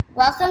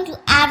Welcome to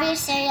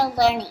Adversarial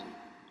Learning.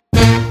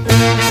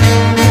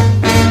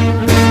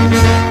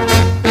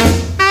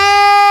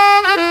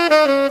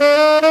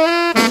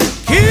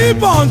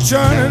 Keep on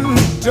churning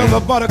till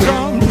the butter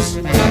comes.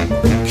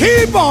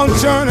 Keep on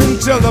churning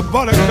till the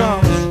butter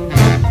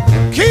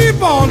comes.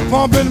 Keep on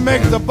pumping,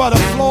 make the butter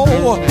flow.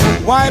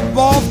 Wipe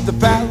off the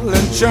paddle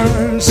and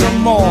churn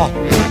some more.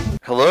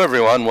 Hello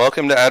everyone,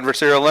 welcome to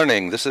Adversarial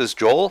Learning. This is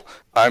Joel.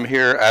 I'm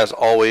here as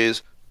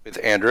always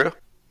with Andrew.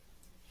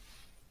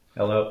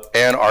 Hello.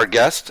 And our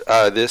guest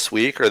this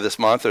week or this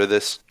month or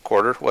this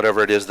quarter,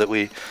 whatever it is that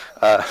we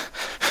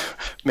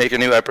make a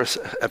new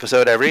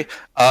episode every,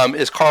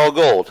 is Carl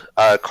Gold.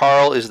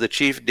 Carl is the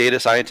chief data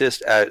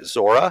scientist at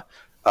Zuora.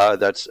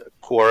 That's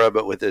Quora,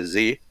 but with a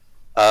Z.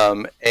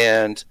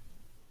 And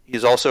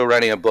he's also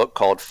writing a book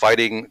called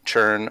Fighting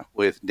Churn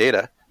with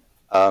Data.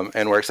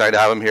 And we're excited to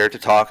have him here to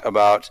talk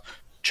about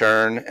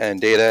churn and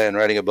data and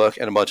writing a book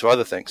and a bunch of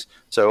other things.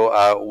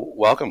 So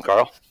welcome,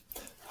 Carl.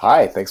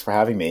 Hi, thanks for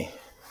having me.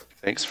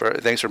 Thanks for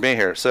being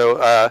here.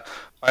 So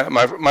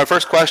my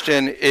first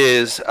question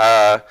is,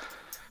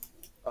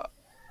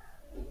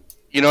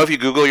 if you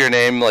Google your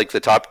name, like the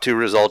top two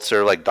results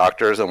are like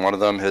doctors, and one of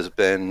them has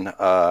been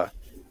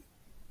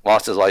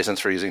lost his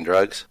license for using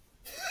drugs.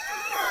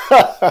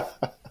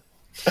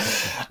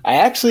 I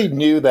actually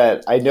know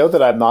that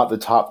I'm not the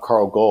top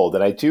Carl Gold,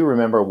 and I do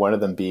remember one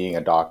of them being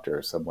a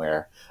doctor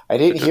somewhere. I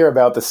didn't hear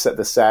about the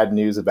sad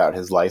news about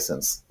his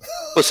license.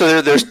 Well,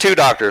 so there's two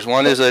doctors.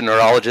 One is a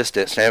neurologist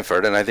at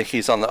Stanford, and I think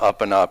he's on the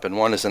up and up, and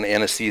one is an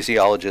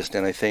anesthesiologist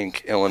in, I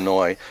think,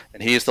 Illinois,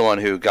 and he's the one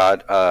who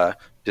got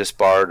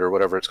disbarred or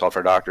whatever it's called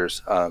for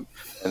doctors. And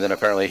then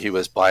apparently he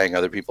was buying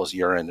other people's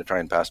urine to try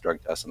and pass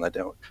drug tests, and that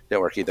didn't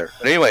work either.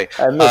 But anyway.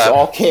 And this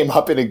all came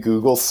up in a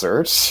Google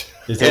search?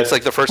 It's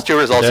like the first two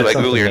results if I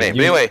Google your name.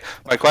 But anyway,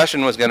 my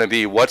question was going to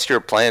be, what's your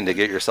plan to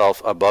get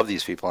yourself above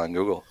these people on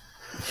Google?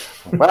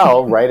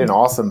 Well, write an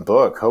awesome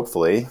book,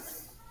 hopefully.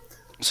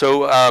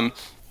 So,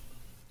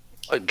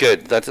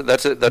 good. That's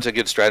a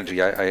good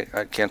strategy.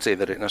 I can't say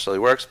that it necessarily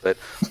works, but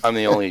I'm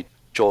the only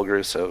Joel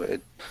Grew, so I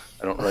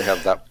don't really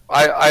have that.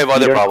 I have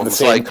other problems,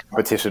 the same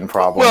competition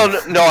problem.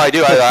 Well, no, I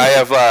do.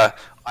 I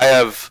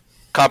have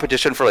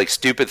competition for like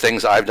stupid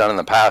things I've done in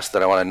the past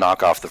that I want to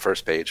knock off the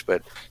first page,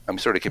 but I'm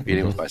sort of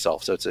competing with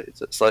myself, so it's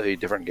a slightly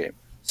different game.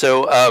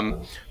 So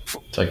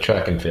it's like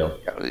track and field.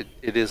 Yeah,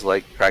 it is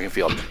like track and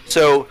field.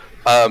 So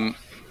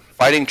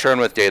fighting churn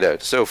with data.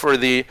 So for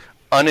the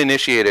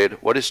uninitiated,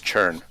 what is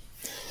churn?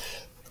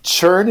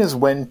 Churn is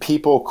when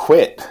people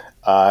quit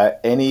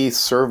any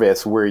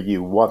service where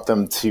you want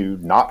them to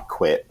not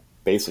quit.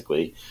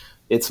 Basically,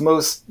 it's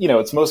most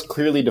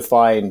clearly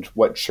defined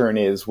what churn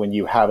is when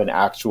you have an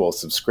actual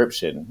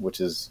subscription, which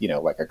is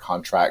like a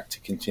contract to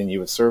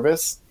continue a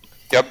service.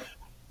 Yep.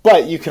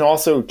 But you can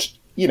also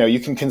you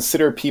can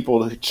consider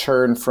people who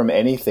churn from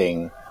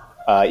anything,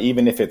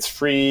 even if it's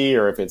free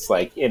or if it's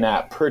like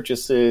in-app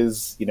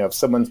purchases. If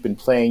someone's been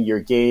playing your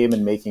game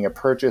and making a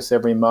purchase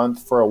every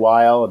month for a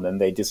while and then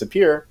they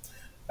disappear,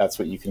 that's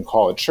what you can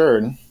call a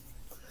churn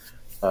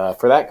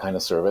for that kind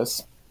of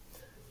service.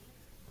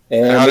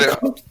 And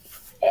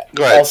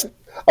go ahead.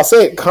 I'll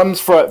say it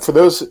comes for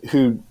those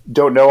who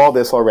don't know all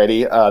this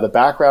already, the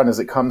background is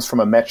it comes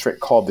from a metric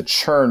called the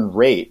churn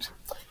rate,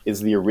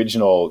 is the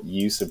original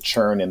use of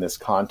churn in this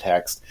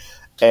context.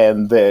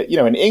 And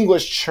in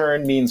English,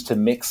 churn means to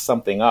mix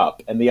something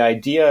up. And the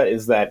idea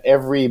is that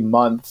every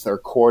month or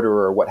quarter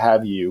or what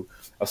have you,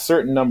 a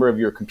certain number of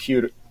your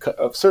customers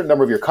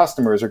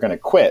are going to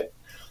quit.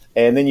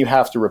 And then you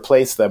have to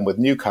replace them with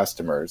new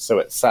customers. So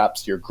it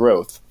saps your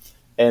growth.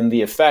 And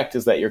the effect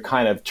is that you're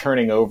kind of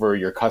turning over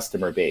your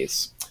customer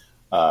base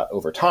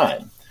over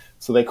time.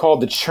 So they call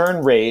the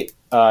churn rate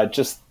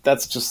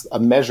that's just a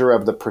measure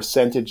of the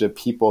percentage of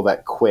people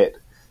that quit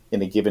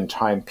in a given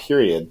time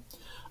period.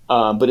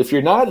 But if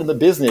you're not in the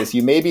business,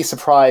 you may be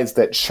surprised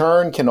that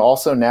churn can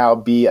also now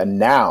be a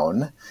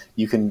noun.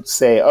 You can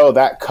say, oh,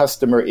 that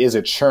customer is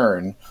a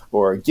churn,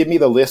 or give me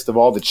the list of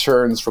all the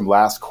churns from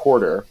last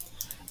quarter.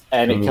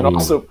 And it can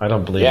also... I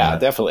don't believe that. Yeah,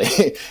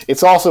 definitely.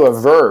 It's also a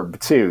verb,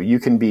 too. You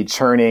can be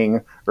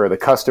churning, or the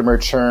customer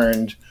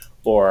churned,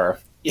 or...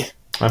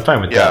 I'm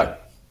fine with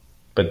that.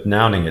 But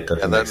nouning it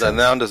doesn't make sense. The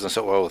noun doesn't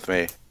sit well with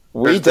me.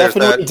 We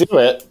definitely do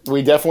it.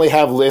 We definitely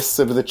have lists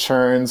of the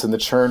churns and the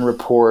churn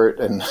report,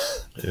 and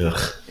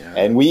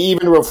and we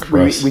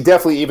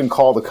definitely even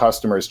call the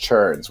customers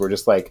churns. We're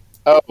just like,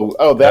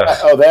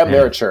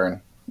 they're a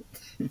churn.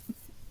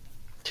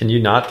 Can you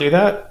not do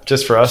that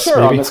just for us? Sure,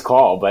 maybe? On this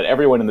call, but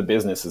everyone in the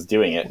business is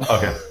doing it.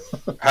 Okay.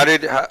 How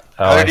did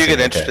you get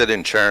interested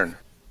in churn?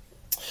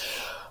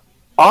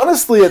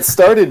 Honestly, it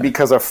started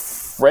because a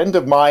friend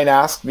of mine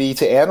asked me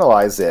to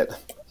analyze it.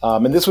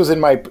 And this was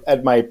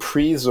at my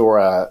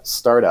pre-Zuora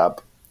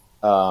startup.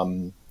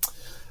 Someone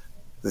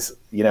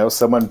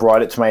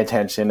brought it to my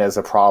attention as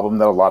a problem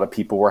that a lot of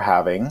people were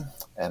having.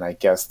 And I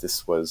guess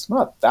this was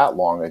not that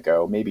long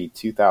ago, maybe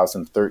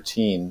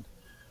 2013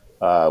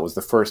 was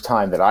the first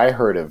time that I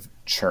heard of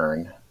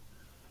churn.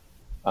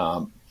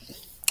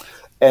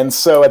 And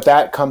so at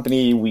that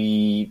company,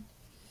 we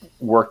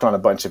worked on a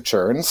bunch of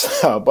churns,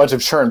 a bunch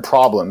of churn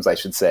problems, I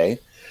should say.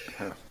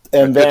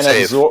 And Good then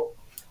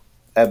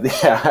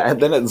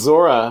at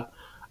Zora,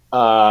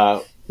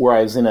 where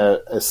I was in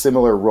a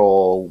similar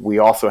role, we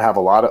also have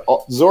a lot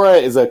of... Zora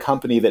is a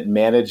company that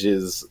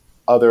manages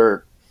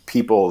other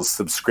people's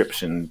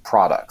subscription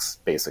products,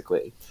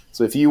 basically.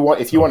 So if you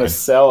want to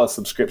sell a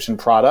subscription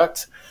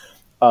product,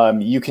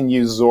 you can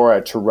use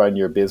Zora to run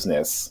your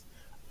business.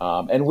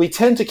 And we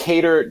tend to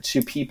cater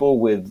to people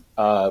with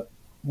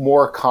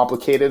more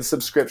complicated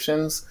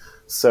subscriptions.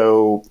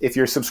 So if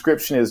your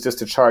subscription is just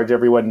to charge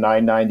everyone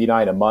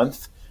 $9.99 a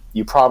month,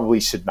 you probably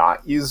should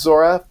not use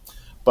Zora.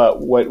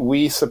 But what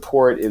we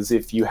support is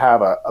if you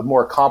have a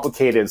more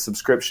complicated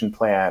subscription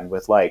plan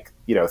with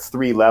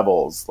 3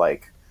 levels,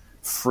 like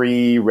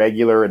free,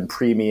 regular, and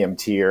premium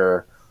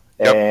tier.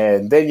 Yep.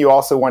 And then you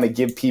also want to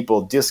give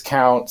people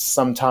discounts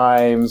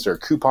sometimes or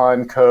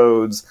coupon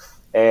codes.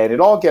 And it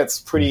all gets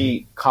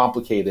pretty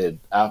complicated,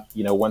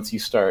 once you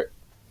start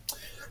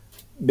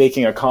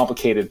making a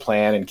complicated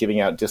plan and giving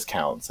out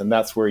discounts. And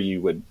that's where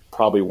you would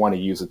probably want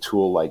to use a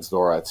tool like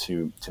Zora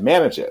to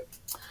manage it.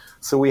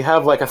 So we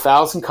have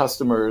 1,000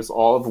 customers,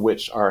 all of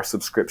which are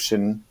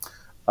subscription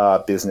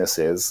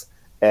businesses.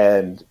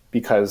 And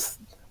because,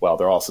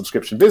 they're all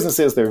subscription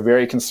businesses, they're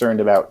very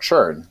concerned about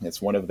churn.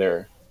 It's one of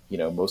their,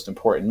 most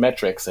important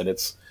metrics. And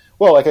it's,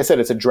 like I said,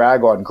 it's a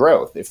drag on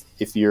growth.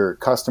 If your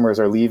customers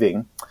are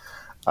leaving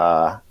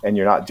and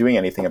you're not doing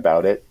anything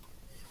about it,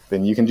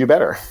 then you can do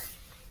better.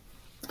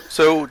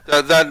 So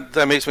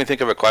that makes me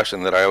think of a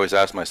question that I always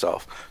ask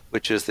myself,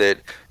 which is that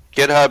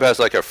GitHub has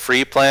a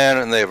free plan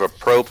and they have a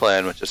pro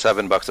plan, which is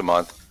 $7 a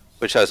month,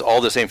 which has all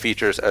the same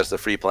features as the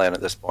free plan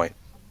at this point.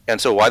 And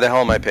so why the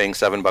hell am I paying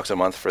 $7 a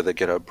month for the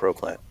GitHub Pro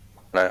plan?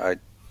 And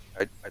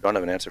I don't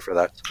have an answer for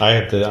that.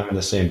 I'm in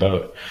the same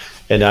boat.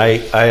 And I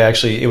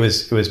actually, it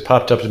was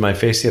popped up in my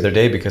face the other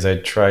day because I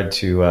tried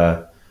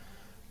to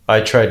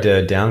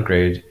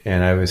downgrade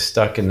and I was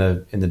stuck in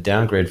the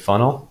downgrade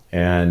funnel,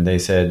 and they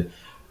said,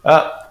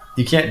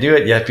 you can't do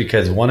it yet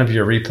because one of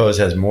your repos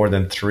has more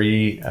than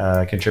 3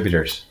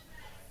 contributors.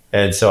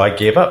 And so I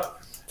gave up.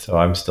 So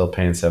I'm still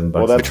paying $7.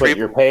 Well, that's what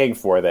you're paying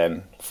for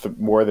then.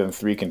 More than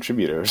 3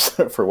 contributors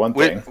for one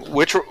thing.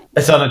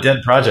 It's on a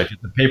dead project.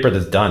 It's a paper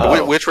that's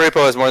done. Which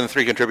repo has more than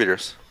 3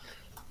 contributors?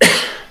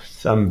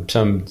 Some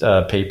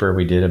paper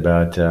we did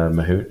about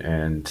Mahout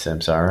and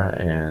Samsara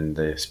and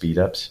the speed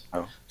ups.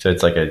 Oh. So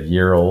it's a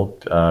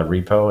year-old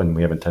repo, and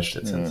we haven't touched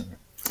it since.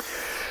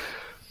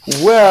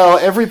 Well,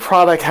 every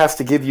product has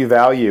to give you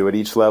value at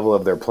each level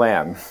of their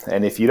plan.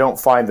 And if you don't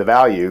find the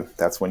value,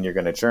 that's when you're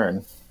going to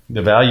churn.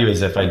 The value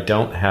is if I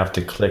don't have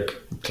to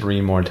click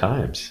 3 more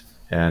times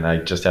and I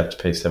just have to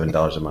pay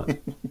 $7 a month.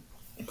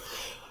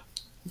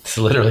 It's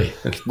literally...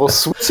 Well,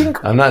 switching...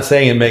 I'm not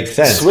saying it makes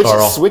sense,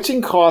 Carl.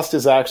 Switching cost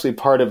is actually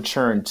part of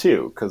churn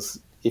too, because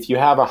if you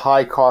have a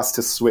high cost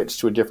to switch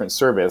to a different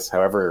service,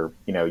 however,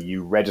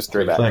 you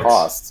register that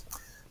cost,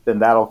 then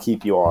that'll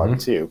keep you on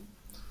too.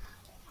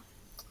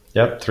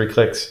 Yep, 3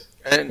 clicks.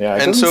 It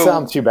doesn't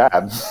sound too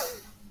bad.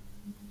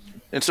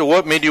 And so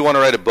what made you want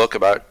to write a book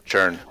about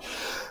churn?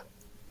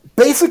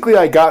 Basically,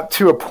 I got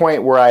to a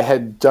point where I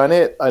had done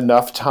it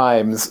enough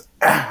times.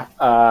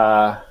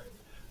 I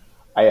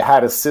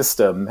had a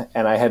system,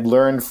 and I had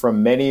learned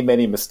from many,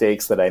 many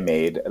mistakes that I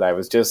made. And I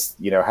was just,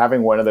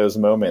 having one of those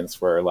moments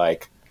where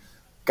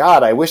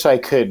God, I wish I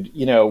could,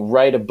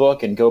 write a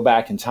book and go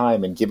back in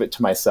time and give it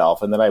to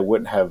myself. And then I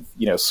wouldn't have,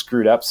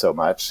 screwed up so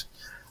much.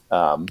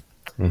 And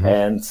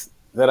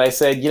then I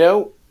said,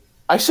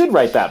 I should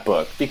write that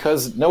book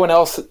because no one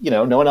else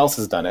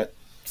has done it.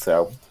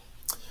 So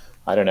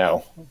I don't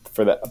know.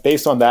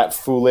 Based on that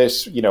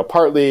foolish,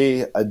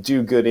 partly a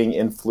do-gooding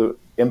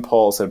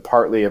impulse and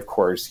partly, of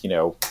course,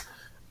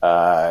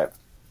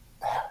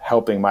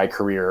 helping my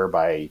career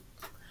by,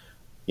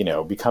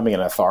 becoming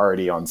an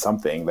authority on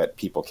something that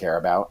people care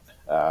about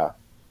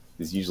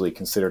is usually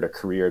considered a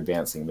career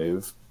advancing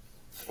move.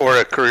 Or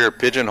a career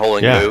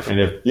pigeonholing move.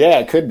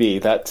 It could be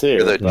that too.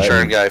 You're the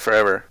churn guy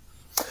forever.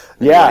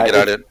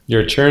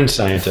 You're a churn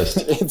scientist.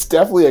 It's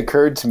definitely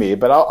occurred to me,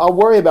 but I'll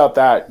worry about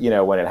that,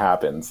 when it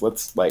happens.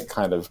 Let's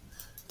kind of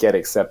get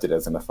accepted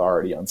as an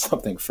authority on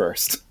something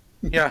first.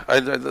 Yeah,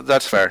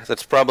 that's fair.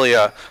 That's probably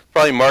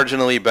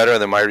marginally better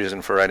than my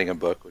reason for writing a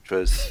book, which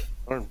was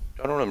I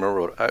don't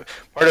remember what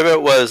part of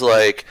it was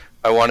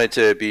I wanted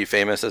to be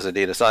famous as a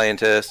data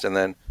scientist, and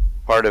then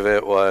part of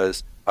it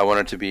was I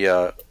wanted to be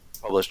a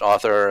published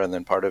author, and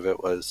then part of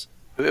it was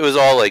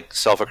all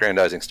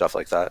self-aggrandizing stuff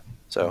like that.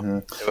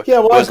 So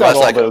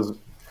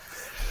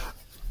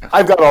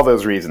I've got all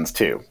those reasons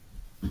too,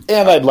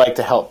 and I'd like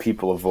to help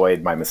people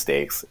avoid my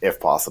mistakes if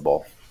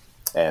possible.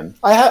 And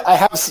I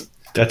have.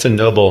 That's a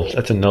noble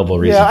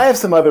reason. Yeah, I have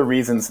some other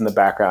reasons in the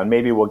background.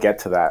 Maybe we'll get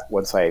to that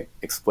once I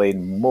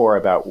explain more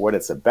about what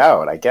it's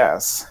about, I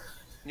guess.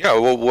 Yeah.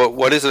 Well,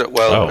 what is it?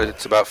 Well,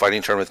 It's about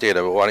fighting churn with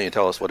data. But why don't you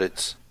tell us what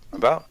it's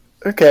about?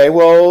 Okay.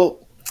 Well.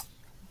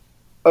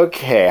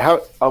 Okay,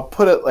 I'll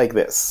put it like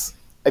this.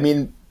 I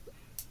mean,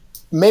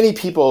 many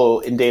people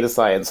in data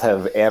science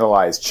have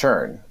analyzed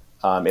churn.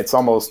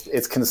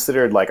 It's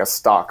considered like a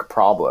stock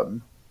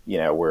problem,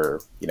 where,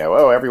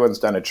 oh, everyone's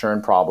done a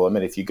churn problem.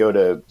 And if you go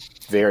to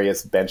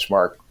various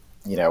benchmark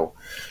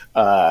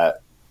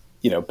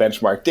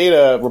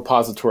data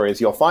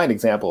repositories, you'll find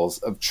examples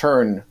of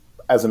churn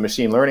as a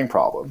machine learning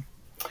problem.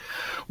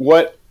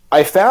 What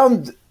I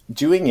found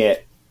doing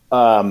it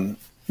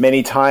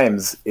many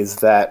times is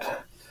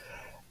that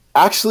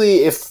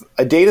actually, if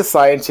a data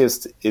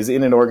scientist is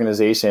in an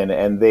organization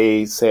and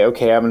they say,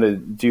 okay, I'm going to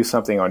do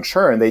something on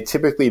churn, they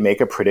typically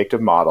make a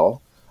predictive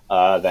model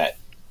that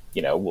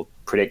will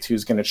predict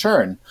who's going to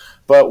churn.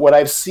 But what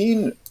I've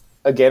seen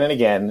again and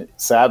again,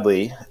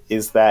 sadly,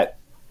 is that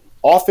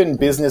often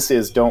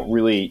businesses don't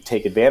really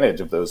take advantage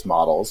of those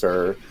models,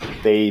 or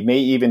they may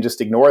even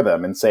just ignore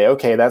them and say,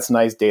 okay, that's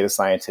nice, data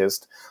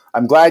scientist.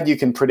 I'm glad you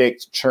can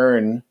predict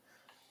churn.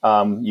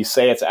 You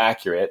say it's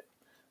accurate,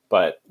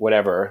 but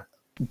whatever.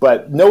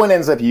 But no one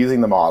ends up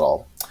using the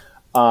model.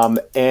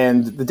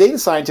 And the data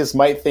scientists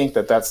might think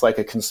that that's like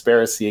a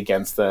conspiracy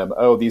against them.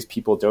 Oh, these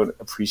people don't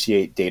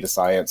appreciate data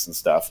science and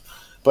stuff.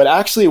 But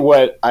actually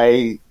what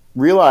I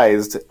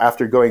realized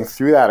after going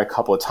through that a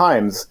couple of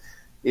times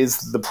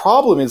is the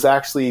problem is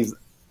actually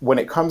when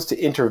it comes to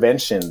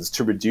interventions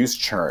to reduce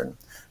churn.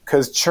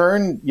 Because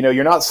churn,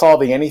 you're not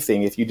solving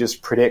anything if you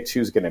just predict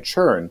who's going to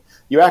churn.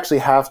 You actually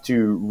have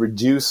to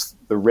reduce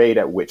the rate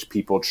at which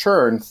people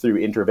churn through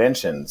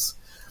interventions.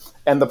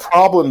 And the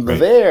problem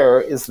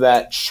there is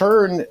that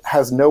churn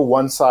has no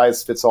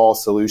one-size-fits-all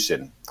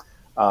solution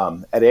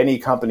at any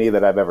company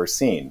that I've ever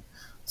seen.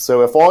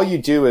 So if all you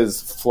do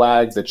is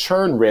flag the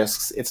churn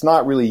risks, it's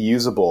not really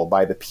usable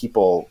by the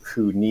people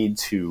who need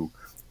to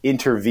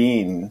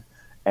intervene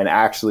and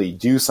actually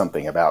do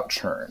something about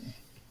churn.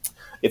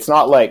 It's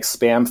not like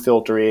spam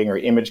filtering or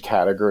image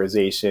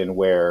categorization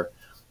where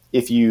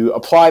if you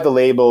apply the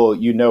label,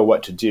 you know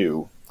what to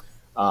do.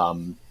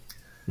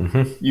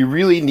 You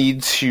really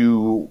need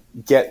to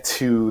get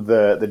to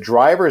the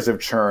drivers of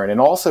churn and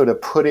also to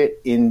put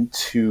it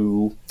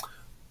into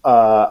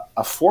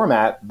a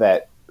format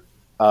that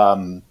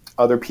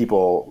other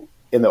people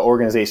in the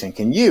organization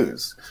can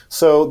use.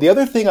 So the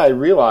other thing I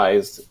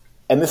realized,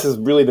 and this is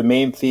really the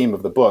main theme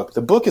of the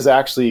book is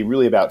actually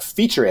really about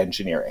feature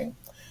engineering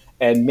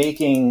and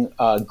making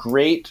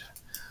great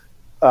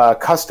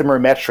customer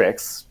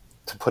metrics,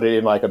 to put it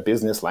in like a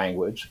business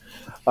language,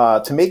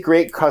 to make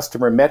great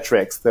customer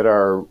metrics that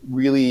are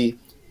really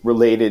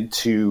related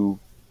to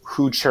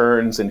who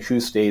churns and who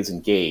stays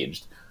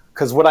engaged.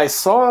 Because what I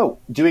saw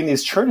doing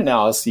these churn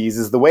analyses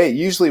is the way it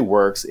usually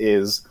works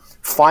is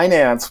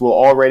finance will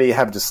already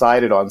have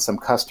decided on some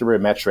customer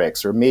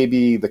metrics, or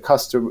maybe the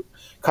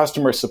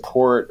customer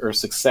support or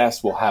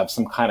success will have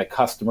some kind of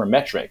customer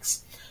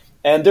metrics.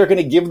 And they're going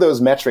to give those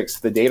metrics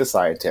to the data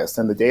scientist,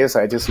 and the data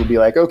scientist will be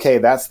like, okay,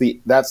 that's the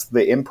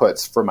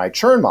inputs for my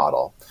churn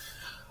model.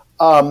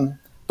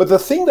 But the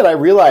thing that I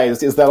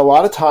realized is that a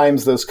lot of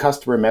times those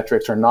customer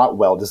metrics are not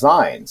well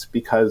designed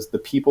because the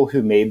people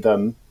who made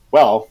them,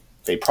 well,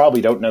 they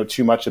probably don't know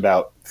too much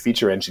about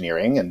feature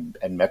engineering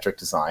and metric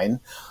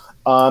design.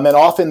 And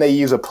often they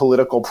use a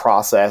political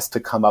process to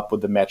come up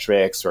with the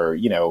metrics, or,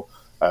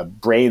 a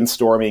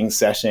brainstorming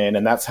session,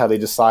 and that's how they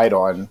decide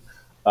on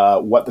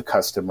what the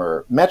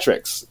customer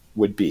metrics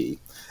would be.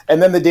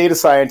 And then the data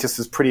scientist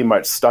is pretty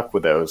much stuck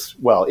with those.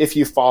 Well, if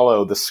you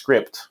follow the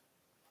script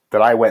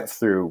that I went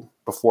through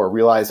before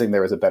realizing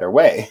there was a better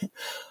way.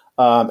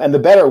 And the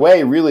better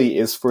way really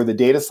is for the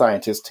data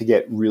scientist to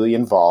get really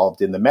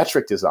involved in the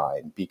metric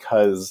design,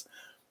 because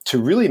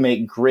to really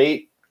make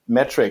great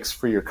metrics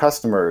for your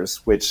customers,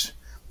 which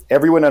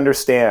everyone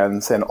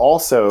understands, and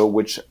also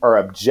which are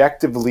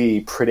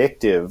objectively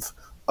predictive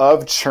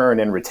of churn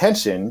and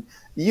retention,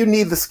 you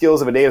need the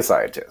skills of a data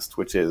scientist,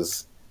 which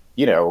is,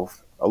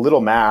 a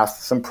little math,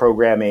 some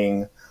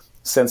programming,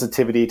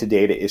 sensitivity to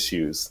data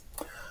issues.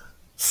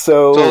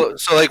 So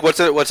like, what's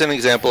an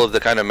example of the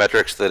kind of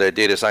metrics that a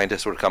data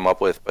scientist would come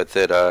up with, but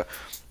that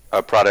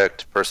a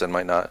product person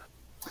might not?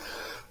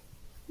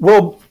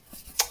 Well,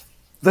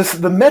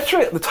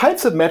 the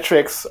types of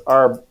metrics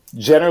are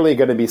generally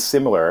going to be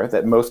similar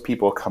that most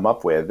people come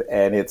up with,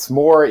 and it's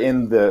more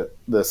in the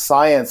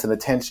science and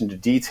attention to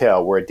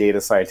detail where a data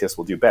scientist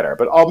will do better.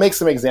 But I'll make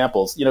some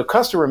examples.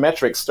 Customer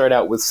metrics start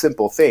out with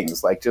simple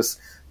things like just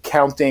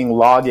counting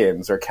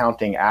logins or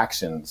counting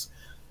actions.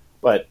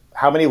 But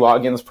how many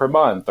logins per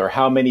month or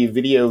how many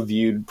video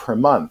viewed per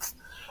month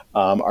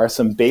are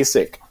some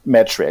basic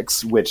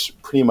metrics, which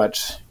pretty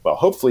much, well,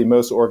 hopefully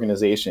most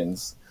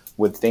organizations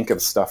would think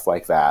of stuff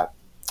like that.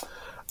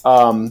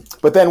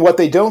 But then what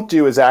they don't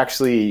do is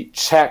actually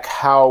check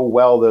how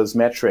well those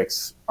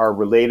metrics are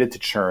related to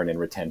churn and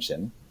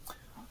retention.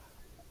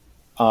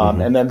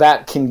 And then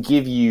that can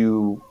give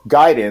you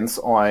guidance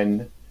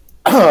on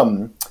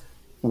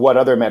what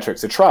other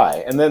metrics to try.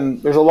 And then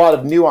there's a lot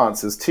of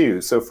nuances too.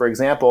 So for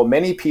example,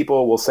 many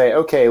people will say,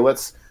 okay,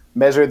 let's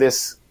measure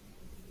this,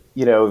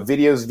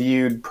 videos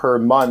viewed per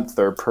month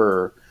or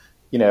per,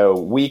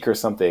 week or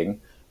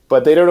something.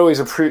 But they don't always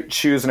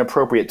choose an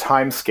appropriate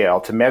time scale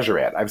to measure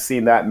it. I've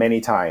seen that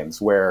many times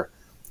where,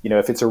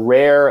 If it's a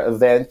rare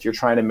event you're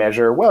trying to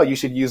measure, well, you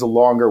should use a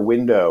longer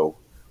window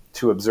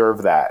to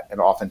observe that. And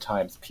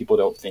oftentimes people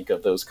don't think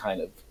of those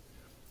kind of,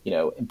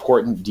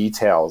 important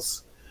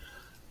details.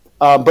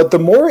 But the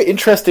more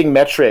interesting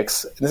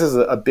metrics, and this is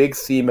a big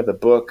theme of the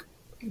book.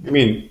 You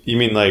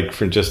mean like,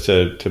 for just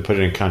to put it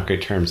in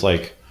concrete terms,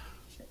 like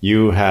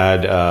you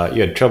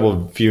had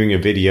trouble viewing a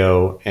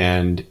video,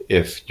 and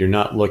if you're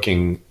not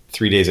looking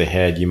 3 days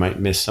ahead, you might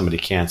miss somebody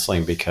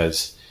canceling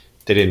because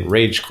they didn't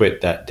rage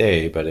quit that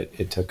day, but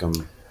it took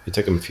them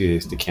a few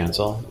days to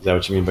cancel. Is that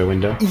what you mean by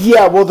window?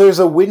 Yeah, well, there's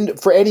a window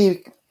for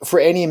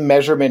any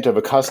measurement of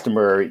a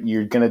customer.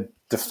 You're going to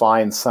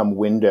define some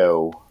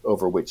window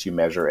over which you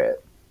measure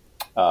it.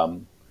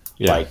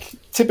 Like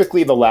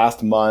typically the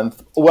last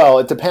month. Well,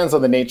 it depends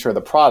on the nature of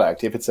the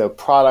product. If it's a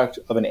product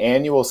of an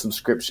annual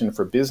subscription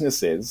for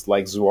businesses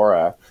like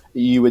Zuora,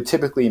 you would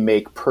typically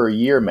make per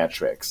year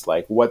metrics,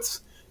 like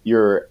what's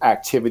your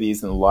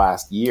activities in the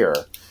last year.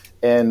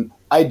 And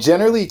I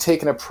generally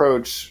take an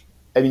approach.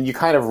 I mean, you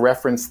kind of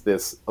referenced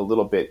this a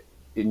little bit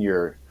in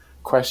your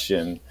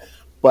question,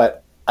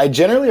 but I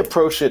generally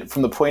approach it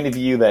from the point of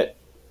view that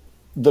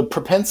the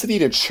propensity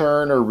to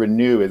churn or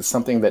renew is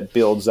something that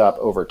builds up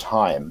over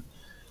time,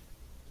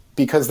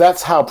 because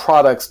that's how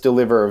products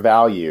deliver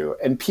value.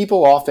 And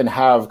people often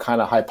have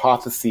kind of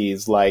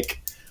hypotheses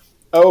like,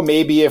 oh,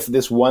 maybe if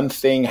this one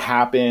thing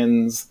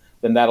happens,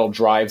 then that'll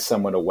drive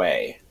someone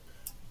away.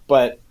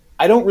 But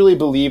I don't really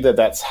believe that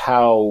that's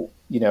how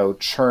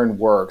churn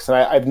works. And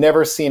I've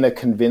never seen a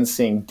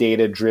convincing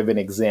data-driven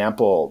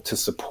example to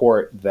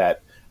support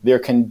that there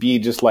can be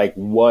just like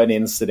one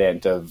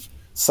incident of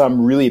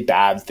some really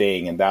bad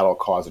thing and that'll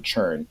cause a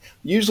churn.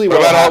 Usually, what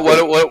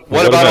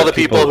about all the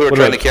people who are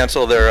trying to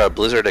cancel their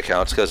Blizzard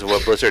accounts because of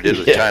what Blizzard did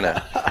with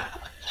China?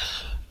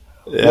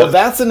 Yeah. Well,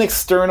 that's an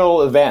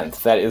external event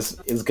that is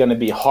going to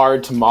be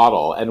hard to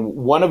model. And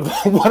one of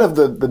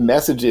the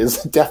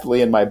messages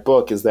definitely in my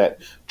book is that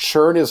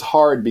churn is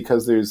hard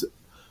because there's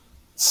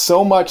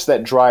so much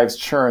that drives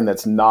churn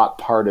that's not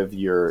part of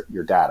your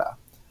data.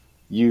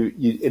 You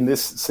in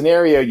this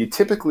scenario, you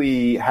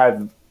typically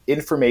have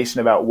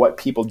information about what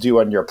people do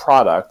on your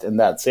product, and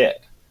that's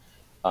it.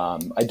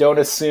 I don't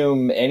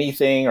assume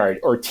anything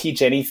or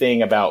teach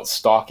anything about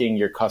stalking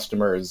your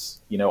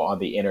customers, on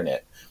the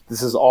internet.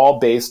 This is all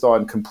based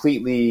on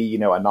completely,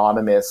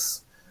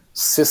 anonymous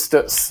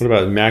systems. What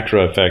about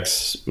macro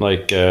effects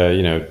like,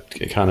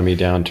 economy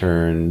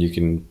downturn? You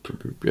can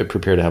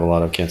prepare to have a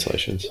lot of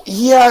cancellations.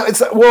 Yeah,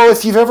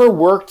 if you've ever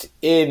worked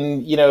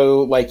in,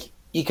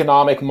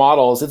 economic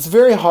models, it's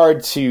very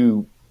hard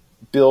to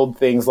build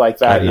things like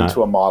that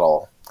into a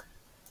model.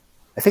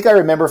 I think I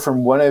remember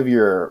from one of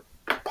your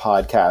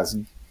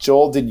podcasts,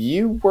 Joel, did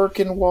you work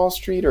in Wall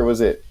Street or was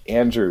it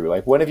Andrew?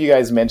 Like one of you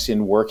guys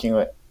mentioned working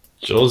with...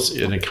 Joel's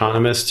an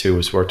economist who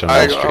was worked on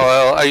Wall Street.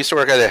 I used to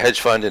work at a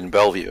hedge fund in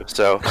Bellevue,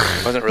 so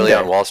it wasn't really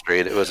on Wall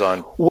Street. It was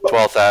on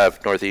 12th Ave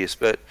Northeast,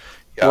 but...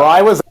 Yeah. Well,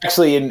 I was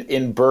actually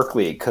in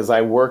Berkeley because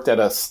I worked at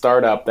a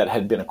startup that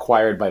had been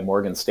acquired by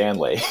Morgan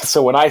Stanley.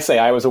 So when I say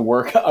I was a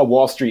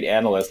Wall Street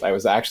analyst, I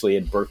was actually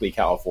in Berkeley,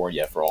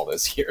 California for all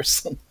those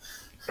years.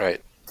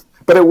 Right.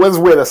 But it was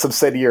with a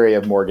subsidiary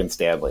of Morgan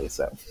Stanley.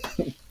 So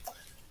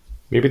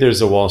maybe there's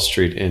a Wall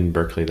Street in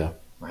Berkeley, though.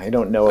 I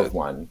don't know of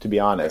one, to be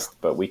honest,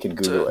 but we can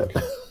Google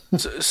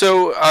it.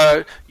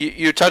 So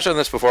you touched on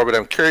this before, but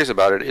I'm curious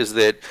about it, is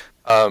that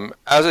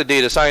as a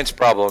data science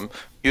problem,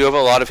 you have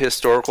a lot of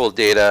historical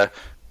data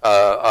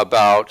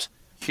about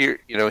here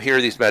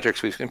are these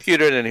metrics we've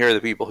computed, and here are the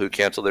people who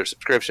canceled their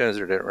subscriptions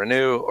or didn't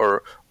renew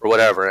or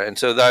whatever. And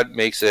so that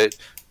makes it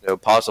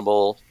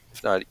possible,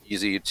 if not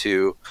easy,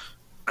 to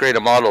create a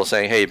model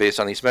saying, hey, based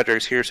on these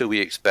metrics, here's who we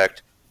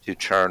expect to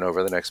churn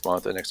over the next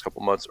month, the next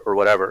couple months, or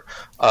whatever.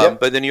 Yep.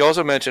 But then you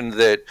also mentioned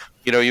that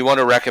you want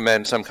to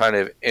recommend some kind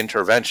of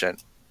intervention.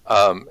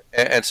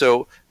 And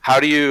so how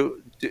do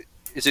you?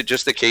 Is it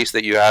just the case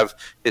that you have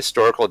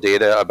historical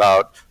data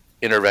about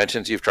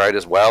interventions you've tried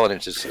as well, and it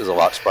just is a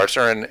lot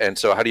sparser? And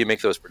so how do you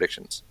make those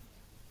predictions?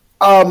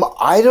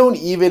 I don't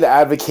even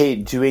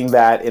advocate doing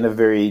that in a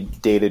very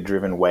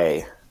data-driven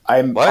way.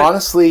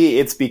 Honestly,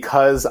 it's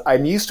because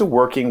I'm used to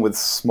working with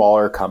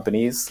smaller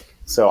companies.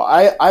 So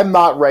I'm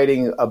not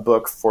writing a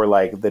book for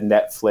like the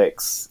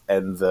Netflix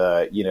and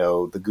the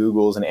the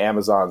Googles and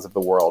Amazons of the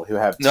world who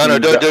have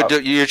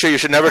you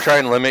should never try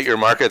and limit your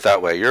market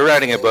that way. You're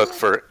writing a book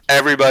for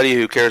everybody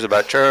who cares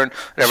about churn,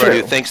 and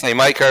everybody who thinks they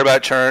might care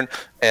about churn,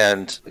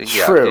 and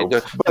true.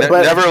 But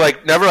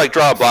never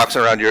draw a box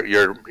around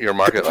your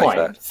market like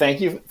that.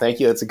 Thank you.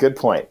 That's a good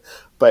point.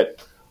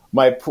 But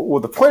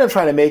the point I'm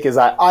trying to make is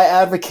I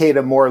advocate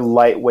a more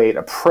lightweight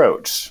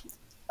approach.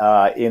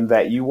 In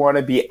that you want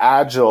to be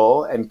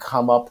agile and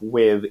come up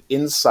with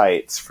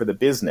insights for the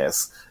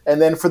business.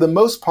 And then for the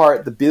most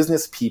part, the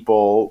business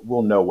people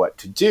will know what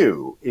to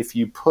do. If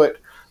you put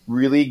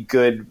really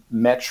good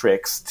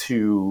metrics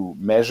to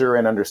measure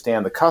and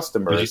understand the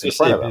customers in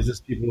front of them. Business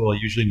people will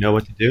usually know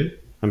what to do?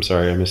 I'm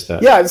sorry, I missed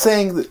that. Yeah, I'm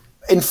saying that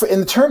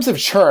in terms of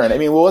churn,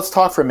 let's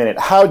talk for a minute.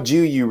 How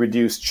do you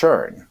reduce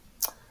churn?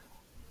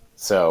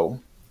 So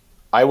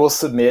I will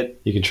submit.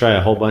 You can try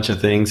a whole bunch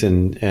of things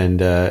and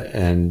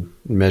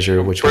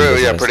measure which one.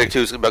 Yeah, predict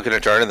who's going to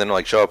turn, and then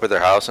like show up at their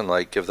house and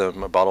like give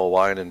them a bottle of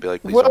wine and be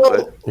like, "Please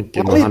don't quit."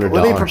 Give them $100.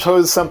 Let me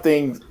propose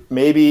something.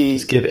 Maybe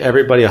just give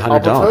everybody $100. I'll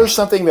propose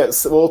something that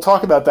we'll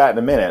talk about that in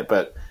a minute.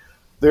 But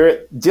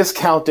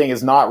discounting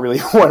is not really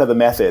one of the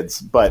methods.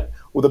 But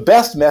the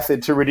best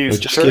method to reduce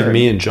just churn. Give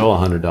me and Joel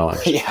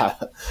 $100. Yeah,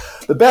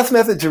 the best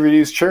method to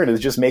reduce churn is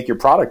just make your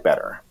product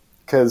better.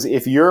 Because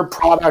if your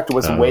product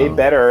was way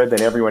better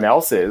than everyone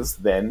else's,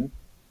 then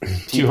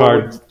people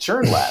would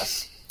churn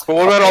less. But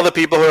what about all the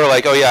people who are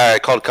like, "Oh yeah, I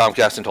called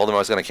Comcast and told them I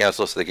was going to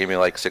cancel, so they gave me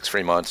like 6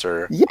 free months"?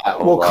 Or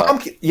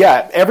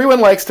everyone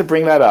likes to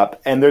bring that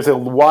up, and there's a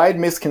wide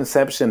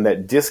misconception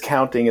that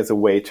discounting is a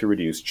way to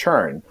reduce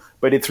churn,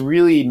 but it's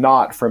really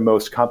not for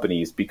most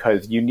companies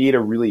because you need a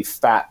really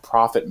fat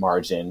profit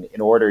margin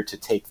in order to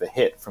take the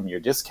hit from your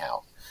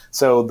discount.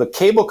 So the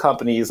cable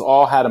companies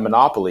all had a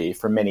monopoly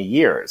for many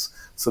years.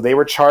 So they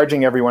were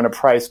charging everyone a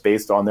price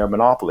based on their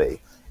monopoly.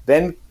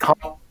 Then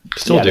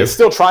they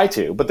still try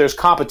to, but there's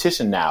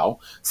competition now.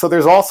 So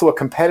there's also a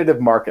competitive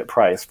market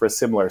price for a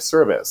similar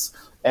service.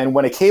 And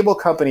when a cable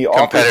company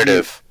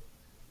offers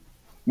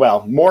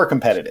more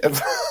competitive.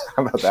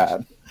 How about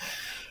that?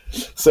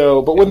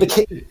 So, but when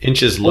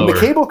the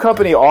cable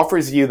company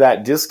offers you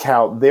that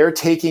discount, they're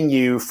taking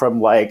you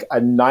from like a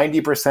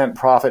 90%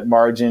 profit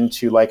margin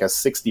to like a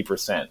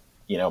 60%,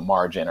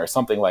 margin or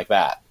something like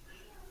that.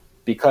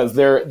 Because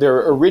their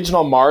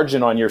original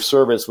margin on your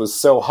service was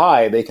so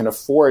high, they can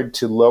afford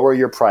to lower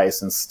your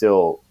price and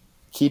still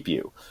keep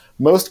you.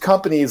 Most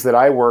companies that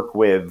I work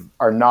with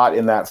are not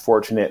in that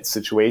fortunate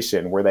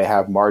situation where they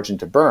have margin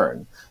to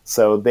burn.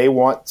 So they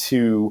want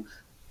to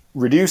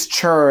reduce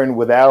churn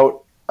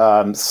without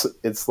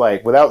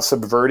without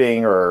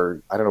subverting,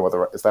 or I don't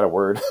know is that a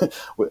word?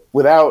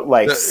 Without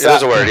like it is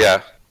a word,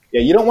 yeah.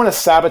 Yeah, you don't want to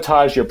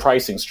sabotage your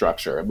pricing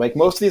structure. Like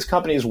most of these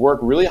companies work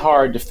really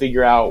hard to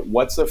figure out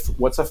what's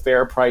a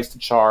fair price to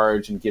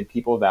charge and give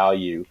people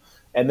value.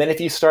 And then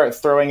if you start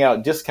throwing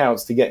out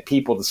discounts to get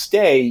people to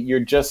stay, you're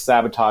just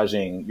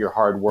sabotaging your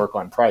hard work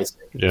on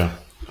pricing. Yeah,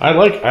 I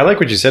like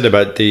what you said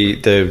about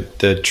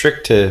the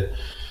trick to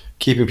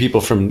keeping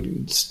people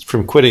from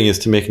quitting is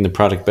to making the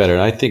product better.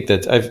 And I think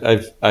that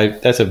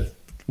that's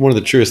one of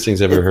the truest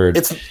things I've ever heard.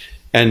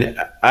 And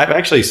I've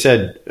actually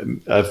said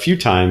a few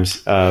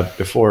times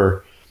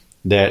before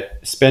that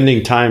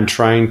spending time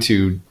trying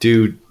to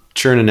do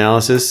churn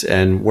analysis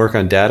and work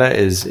on data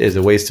is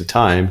a waste of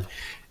time.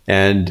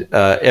 And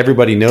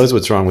everybody knows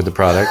what's wrong with the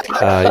product.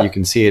 You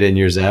can see it in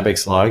your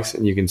Zabbix logs,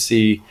 and you can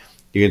see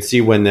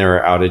when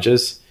there are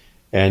outages,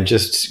 and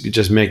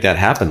just make that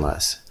happen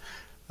less.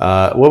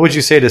 What would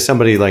you say to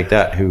somebody like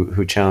that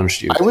who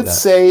challenged you? I would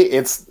say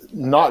it's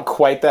not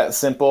quite that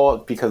simple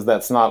because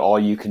that's not all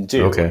you can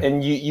do. Okay.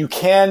 And you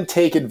can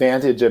take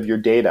advantage of your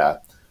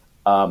data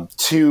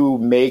to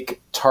make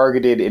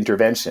targeted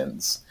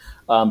interventions.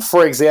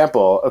 For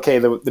example,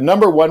 the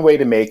number one way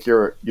to make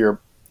your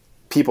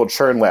people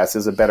churn less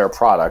is a better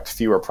product,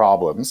 fewer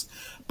problems.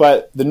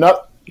 But the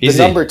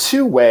number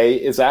two way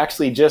is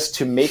actually just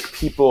to make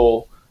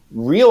people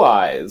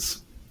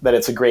realize that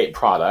it's a great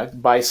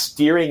product by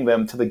steering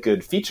them to the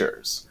good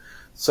features.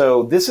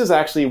 So this is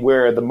actually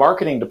where the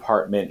marketing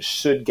department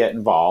should get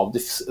involved,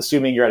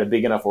 assuming you're at a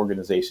big enough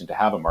organization to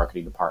have a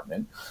marketing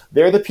department.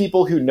 They're the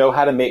people who know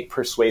how to make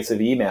persuasive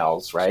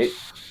emails, right?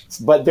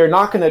 But they're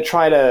not going to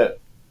try to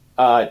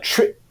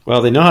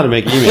Well, they know how to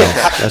make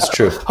emails. That's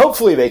true.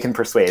 Hopefully they can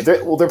persuade.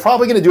 They're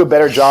probably going to do a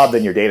better job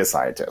than your data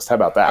scientist. How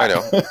about that? I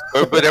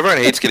know. But everyone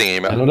hates getting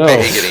emails. I don't know. I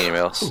hate getting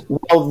emails.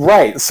 Well,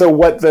 right. So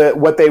what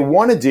they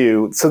want to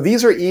do, so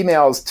these are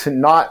emails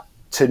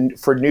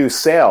for new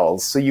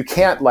sales. So you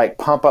can't like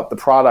pump up the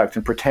product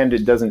and pretend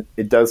it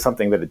does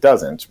something that it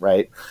doesn't,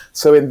 right?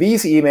 So in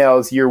these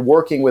emails, you're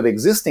working with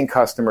existing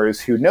customers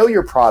who know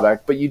your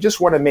product, but you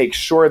just want to make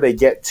sure they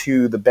get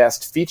to the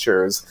best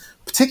features,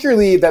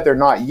 particularly that they're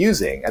not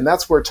using. And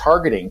that's where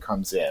targeting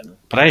comes in.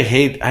 But I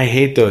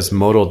hate those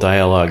modal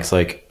dialogues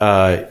like,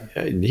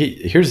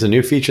 here's the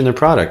new feature in the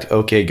product.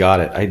 Okay, got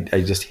it.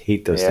 I just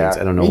hate those things.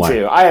 I don't know why. Me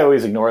too. I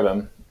always ignore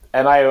them.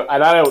 And I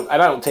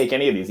don't take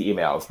any of these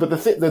emails. But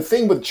the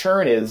thing with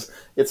churn is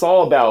it's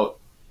all about,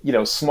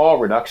 small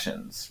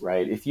reductions,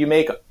 right? If you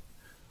make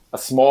a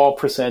small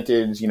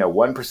percentage,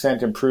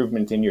 1%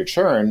 improvement in your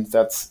churn,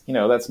 that's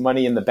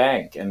money in the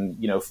bank and,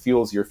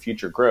 fuels your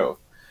future growth.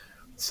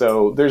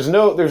 So there's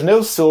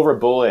no silver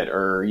bullet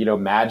or,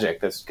 magic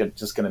that's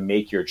just going to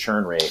make your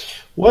churn rate.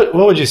 What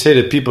would you say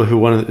to people who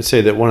want to say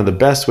that one of the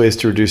best ways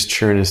to reduce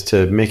churn is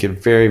to make it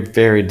very,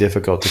 very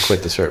difficult to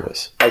quit the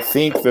service? I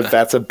think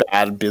that's a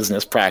bad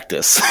business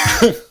practice.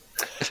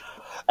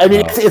 I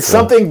mean, it's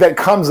something that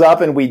comes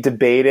up and we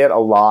debate it a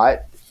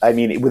lot. I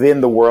mean,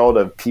 within the world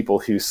of people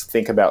who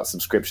think about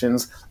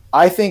subscriptions,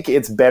 I think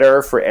it's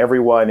better for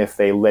everyone if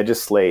they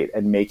legislate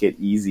and make it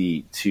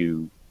easy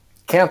to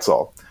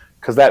cancel.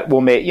 Because that will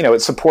make,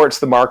 it supports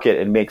the market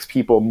and makes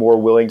people more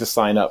willing to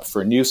sign up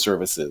for new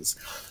services.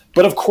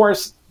 But of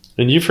course...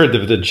 And you've heard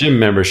the gym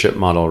membership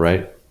model,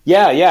 right?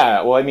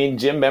 Yeah. Well, I mean,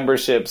 gym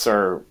memberships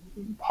are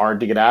hard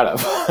to get out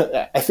of.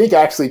 I think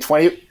actually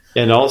 20.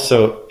 And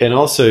also,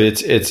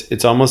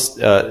 it's almost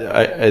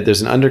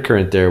there's an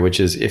undercurrent there, which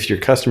is if your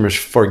customers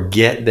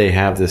forget they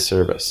have this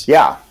service,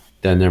 Yeah.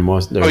 then they're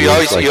most. You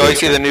always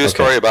see the news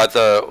story about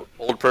the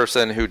old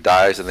person who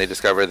dies and they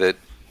discover that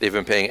they've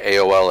been paying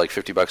AOL like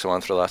 $50 a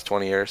month for the last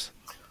 20 years.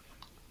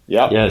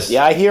 Yep. Yes.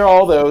 Yeah, I hear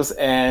all those,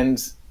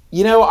 and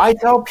I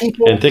tell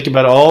people. And think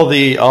about all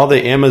the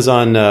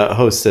Amazon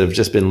hosts that have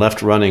just been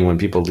left running when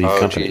people leave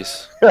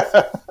companies.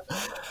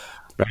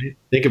 Right?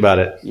 Think about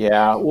it.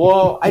 Yeah.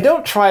 Well, I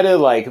don't try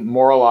to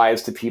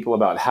moralize to people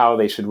about how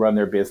they should run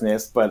their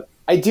business, but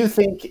I do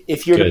think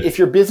if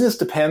your business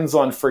depends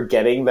on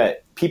forgetting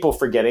that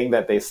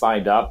they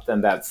signed up,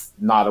 then that's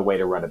not a way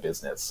to run a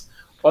business.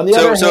 On the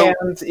other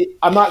hand,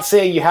 I'm not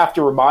saying you have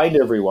to remind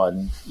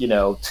everyone,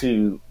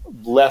 to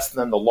less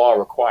than the law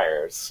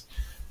requires,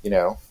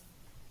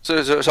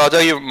 So I'll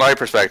tell you my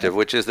perspective,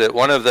 which is that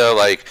one of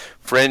the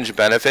fringe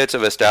benefits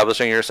of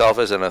establishing yourself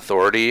as an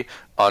authority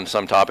on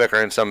some topic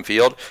or in some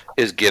field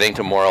is getting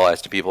to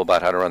moralize to people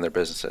about how to run their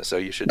businesses. So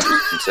you should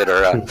just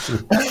consider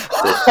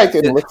I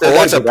can look forward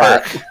that's a to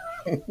that.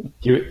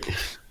 perk.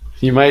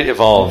 You might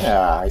evolve.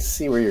 Yeah, I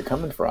see where you're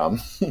coming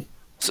from.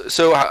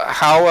 So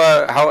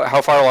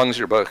how far along is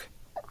your book?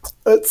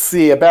 Let's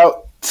see,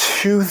 about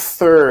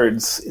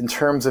 2/3 in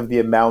terms of the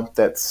amount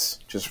that's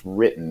just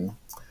written.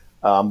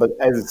 But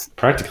as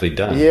Practically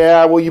done.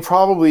 yeah, well, you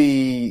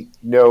probably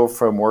know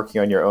from working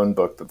on your own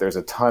book that there's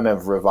a ton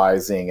of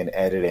revising and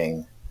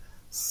editing.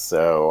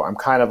 So I'm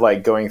kind of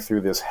going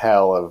through this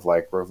hell of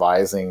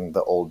revising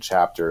the old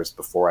chapters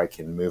before I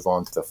can move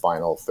on to the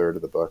final third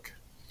of the book.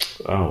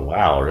 Oh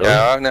wow! Really?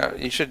 Yeah, no,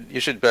 you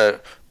should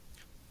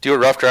do a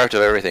rough draft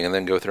of everything and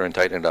then go through and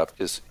tighten it up,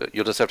 because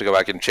you'll just have to go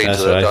back and change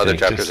That's the what I other think.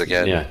 chapters Just-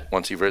 again yeah.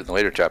 once you've written the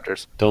later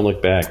chapters. Don't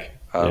look back.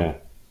 Um,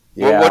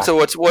 Yeah.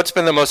 What's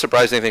been the most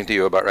surprising thing to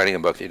you about writing a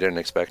book that you didn't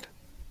expect?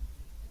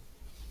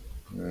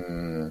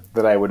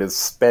 That I would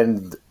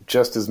spend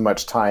just as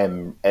much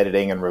time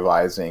editing and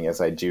revising as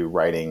I do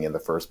writing in the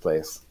first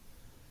place.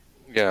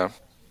 Yeah.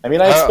 I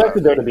mean, I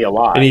expected there to be a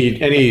lot.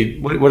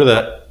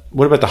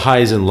 What about the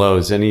highs and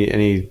lows?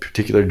 Any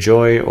particular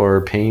joy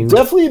or pain?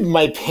 Definitely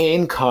my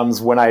pain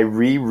comes when I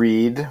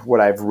reread what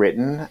I've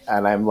written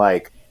and I'm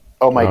like,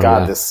 oh my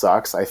God, yeah. this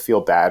sucks. I feel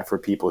bad for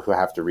people who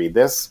have to read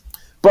this.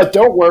 But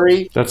don't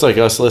worry. That's like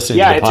us listening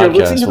Yeah, to the if podcast. you're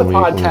listening to the when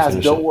we podcast,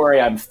 finish don't it. worry.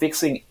 I'm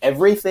fixing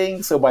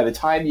everything. So by the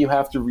time you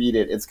have to read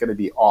it, it's going to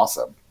be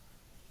awesome.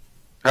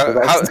 So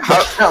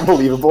that's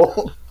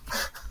unbelievable.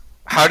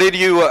 How did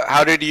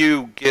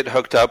you get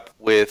hooked up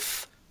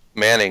with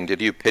Manning? Did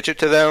you pitch it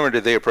to them, or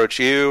did they approach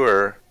you?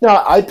 Or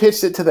No, I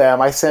pitched it to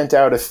them. I sent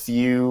out a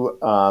few,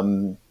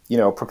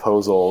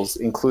 proposals,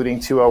 including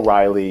to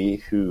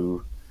O'Reilly,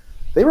 who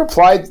they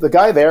replied. The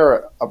guy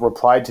there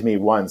replied to me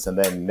once and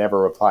then never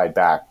replied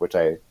back, which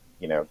I,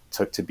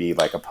 took to be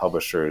like a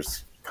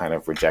publisher's kind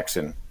of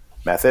rejection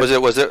method.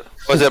 was it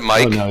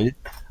Mike? Oh, no.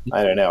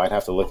 I don't know. I'd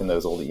have to look in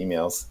those old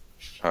emails.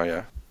 Oh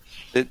yeah.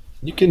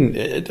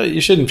 You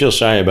shouldn't feel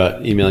shy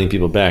about emailing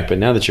people back, but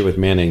now that you're with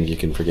Manning, you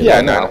can forget. Yeah,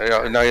 about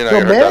it. No, you're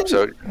not hooked up.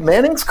 So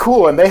Manning's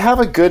cool, and they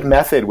have a good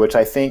method, which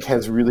I think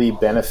has really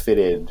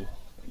benefited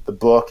the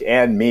book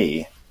and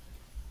me.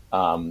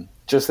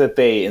 Just that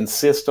they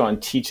insist on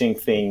teaching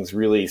things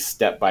really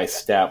step by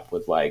step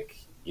with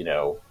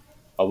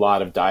a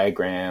lot of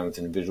diagrams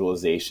and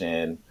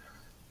visualization.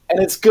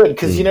 And it's good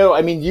because,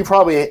 you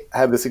probably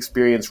have this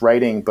experience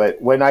writing,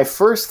 but when I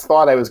first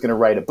thought I was going to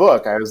write a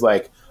book, I was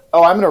like,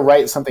 oh, I'm going to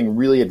write something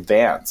really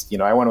advanced.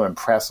 I want to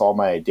impress all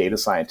my data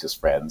scientist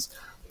friends.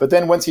 But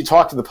then once you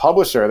talk to the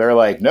publisher, they're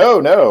like,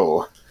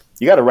 no,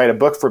 you got to write a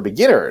book for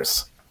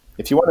beginners.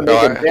 If you want to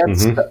make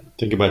advanced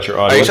Think about your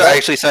I audience.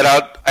 actually set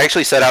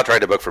out to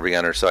write a book for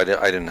beginners, so I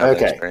didn't have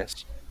that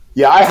experience.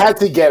 Yeah, I had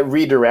to get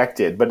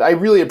redirected, but I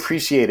really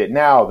appreciate it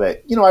now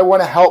that, I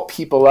want to help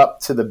people up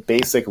to the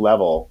basic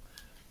level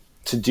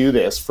to do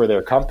this for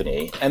their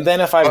company. And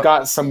then if I've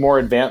got some more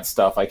advanced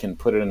stuff, I can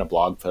put it in a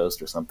blog post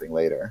or something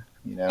later.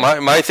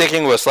 My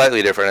thinking was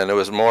slightly different, and it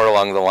was more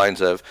along the lines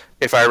of,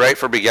 if I write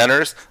for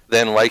beginners,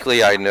 then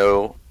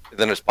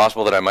it's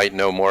possible that I might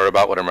know more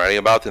about what I'm writing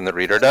about than the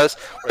reader does.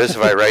 Whereas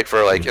if I write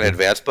for an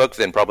advanced book,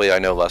 then probably I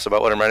know less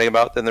about what I'm writing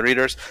about than the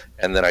readers,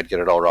 and then I'd get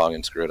it all wrong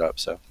and screw it up.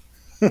 So,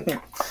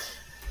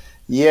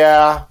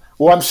 yeah.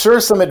 Well, I'm sure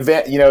some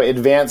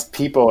advanced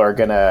people are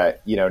gonna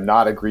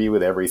not agree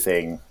with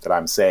everything that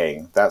I'm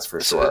saying. That's for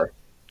sure.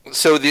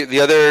 So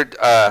the other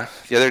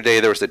day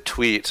there was a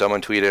tweet.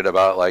 Someone tweeted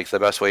about the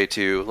best way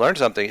to learn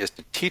something is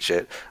to teach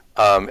it,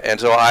 and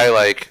so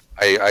I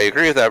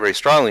agree with that very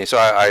strongly. So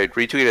I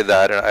retweeted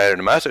that, and I added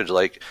a message a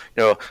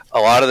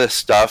lot of this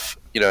stuff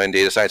in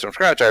data science from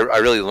scratch. I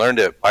really learned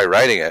it by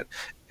writing it.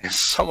 And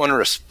someone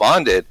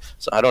responded,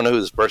 so I don't know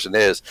who this person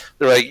is.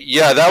 They're like,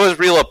 "Yeah, that was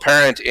real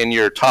apparent in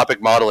your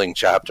topic modeling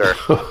chapter."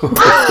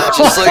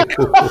 Just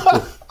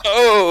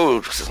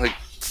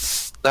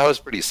that was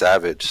pretty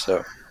savage.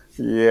 So.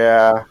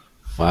 Yeah.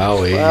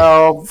 Wowie.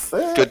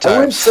 Good I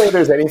wouldn't times. say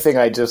there's anything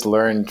I just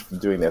learned from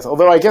doing this.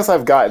 Although I guess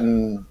I've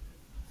gotten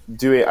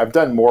I've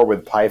done more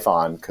with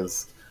Python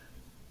because,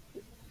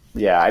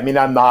 yeah, I mean,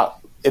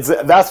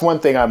 that's one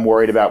thing I'm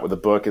worried about with the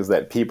book is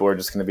that people are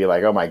just going to be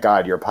like, oh my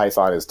God, your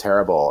Python is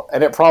terrible.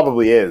 And it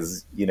probably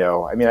is,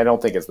 I mean, I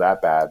don't think it's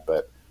that bad,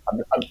 but.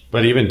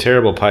 But even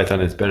terrible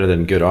Python is better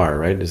than good R,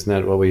 right? Isn't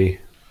that what we...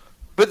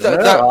 But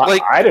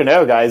I don't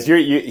know, guys. You're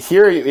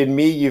here in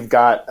me. You've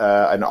got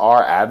an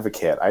R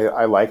advocate.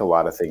 I like a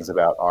lot of things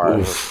about R.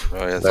 I'm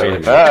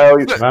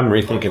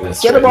rethinking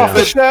this. Get him off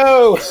the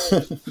show.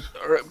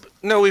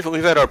 No,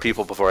 we've had our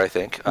people before. I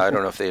think I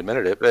don't know if they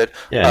admitted it, but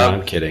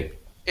I'm kidding.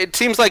 It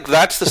seems like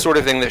that's the sort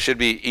of thing that should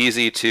be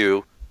easy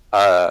to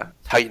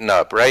tighten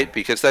up, right?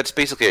 Because that's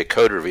basically a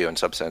code review in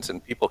some sense,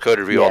 and people code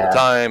review all the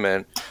time.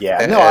 I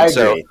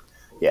agree.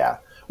 Yeah,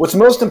 what's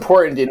most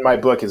important in my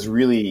book is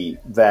really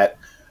that.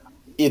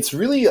 It's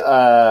really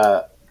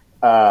a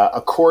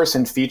course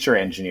in feature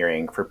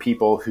engineering for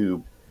people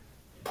who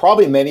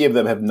probably many of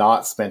them have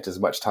not spent as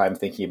much time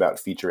thinking about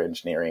feature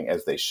engineering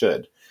as they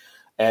should.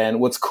 And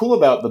what's cool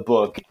about the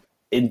book,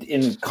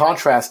 in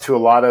contrast to a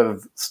lot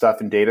of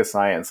stuff in data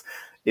science,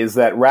 is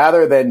that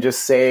rather than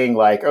just saying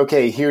like,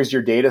 okay, here's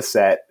your data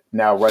set,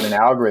 now run an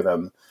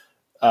algorithm,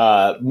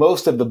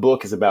 most of the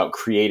book is about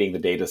creating the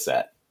data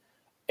set.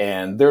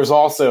 And there's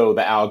also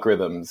the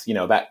algorithms,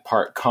 that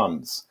part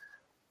comes.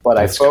 But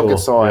I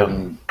focus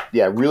on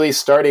really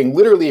starting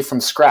literally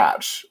from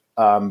scratch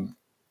and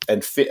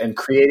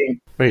creating.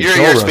 Wait,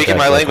 you're speaking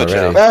my language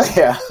now.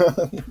 Yeah.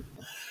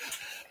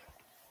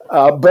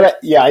 But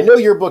I know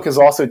your book is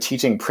also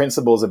teaching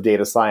principles of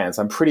data science.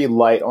 I'm pretty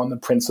light on the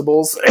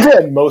principles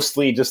and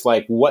mostly just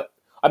like what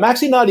I'm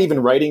actually not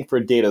even writing for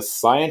data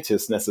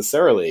scientists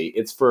necessarily.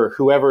 It's for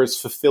whoever's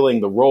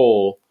fulfilling the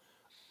role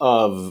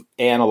of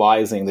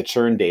analyzing the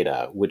churn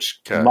data,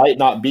 which might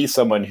not be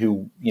someone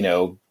who,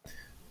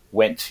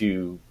 went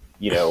to,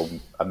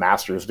 a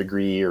master's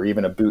degree or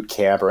even a boot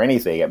camp or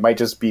anything. It might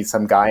just be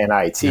some guy in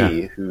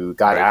IT who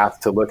got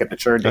asked to look at the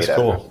churn data. That's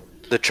cool.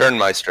 The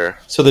Churnmeister.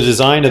 So the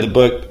design of the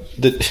book,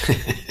 the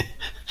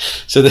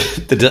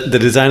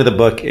design of the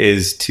book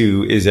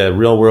is a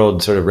real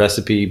world sort of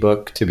recipe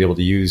book to be able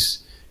to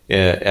use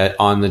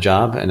on the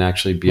job and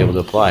actually be able to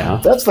apply,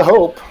 huh? That's the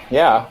hope.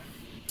 Yeah.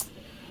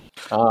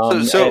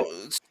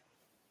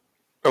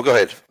 Oh, go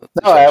ahead.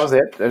 No, that was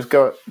it. Just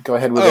go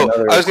ahead with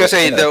another. I was going to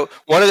say though,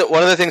 one of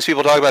the things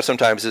people talk about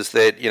sometimes is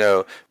that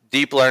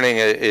deep learning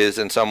is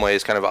in some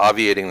ways kind of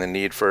obviating the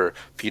need for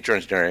feature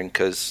engineering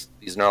because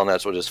these neural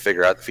nets will just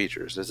figure out the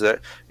features. Is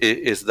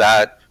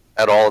that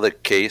at all the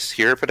case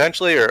here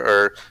potentially,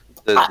 or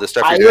the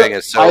stuff you're doing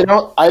is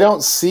so? I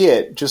don't see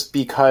it just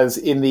because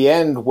in the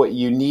end, what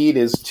you need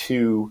is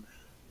to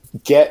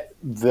get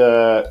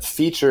the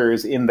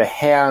features in the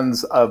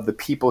hands of the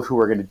people who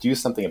are going to do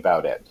something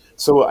about it.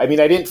 So, I mean,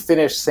 I didn't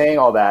finish saying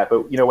all that,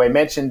 but, I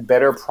mentioned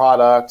better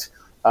product,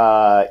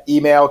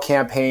 email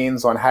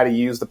campaigns on how to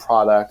use the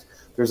product.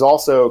 There's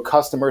also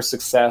customer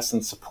success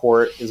and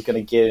support is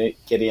going to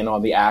get in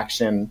on the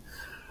action.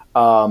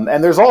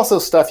 And there's also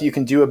stuff you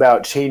can do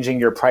about changing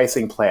your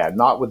pricing plan,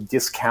 not with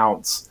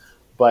discounts,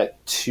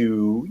 but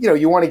to,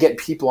 you want to get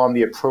people on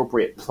the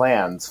appropriate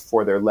plans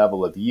for their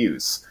level of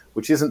use,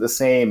 which isn't the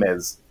same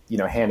as,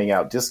 handing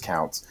out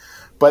discounts.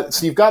 But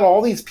so you've got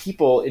all these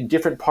people in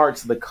different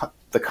parts of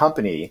the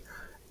company,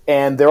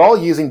 and they're all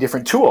using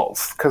different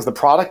tools because the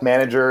product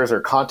managers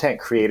or content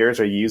creators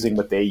are using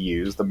what they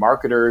use. The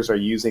marketers are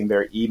using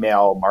their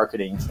email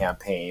marketing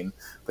campaign.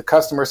 The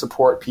customer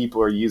support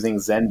people are using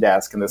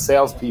Zendesk, and the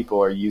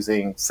salespeople are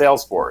using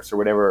Salesforce or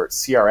whatever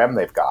CRM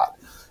they've got.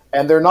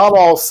 And they're not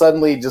all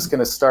suddenly just going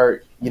to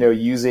start,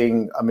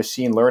 using a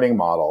machine learning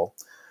model.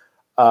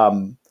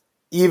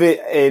 Even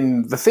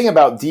in the thing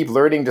about deep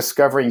learning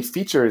discovering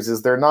features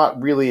is they're not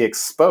really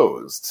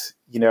exposed,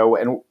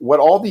 and what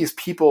all these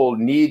people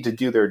need to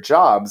do their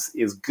jobs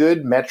is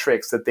good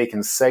metrics that they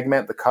can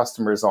segment the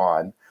customers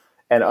on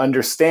and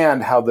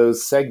understand how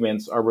those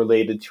segments are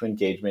related to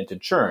engagement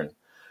and churn.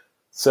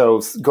 So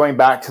going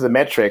back to the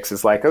metrics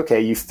is like, okay,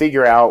 you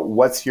figure out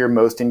what's your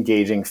most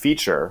engaging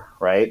feature,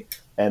 right?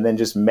 And then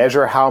just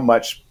measure how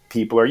much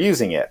people are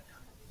using it.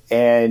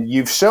 And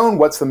you've shown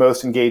what's the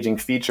most engaging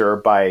feature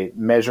by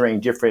measuring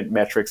different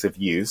metrics of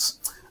use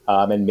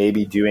and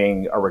maybe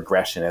doing a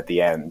regression at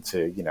the end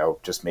to,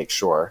 just make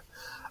sure.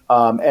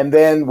 And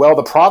then,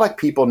 the product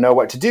people know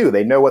what to do.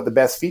 They know what the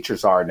best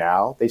features are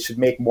now. They should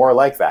make more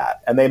like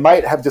that. And they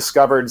might have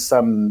discovered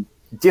some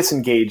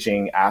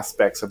disengaging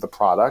aspects of the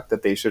product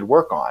that they should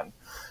work on.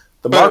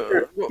 The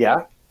market,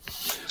 yeah.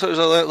 So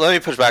let me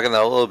push back on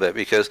that a little bit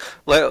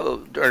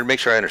or make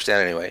sure I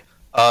understand anyway.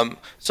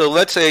 So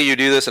let's say you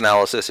do this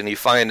analysis and you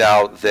find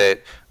out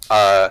that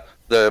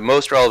the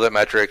most relevant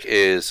metric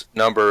is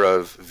number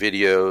of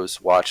videos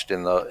watched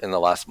in the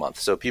last month.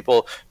 So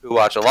people who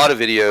watch a lot of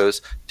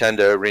videos tend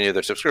to renew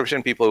their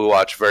subscription. People who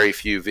watch very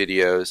few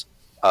videos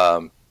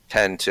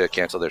tend to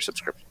cancel their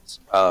subscriptions.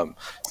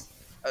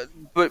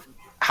 But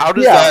how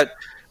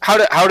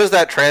does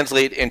that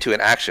translate into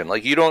an action?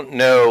 Like, you don't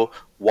know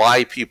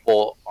why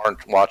people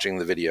aren't watching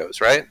the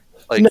videos, right?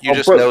 Like, No, you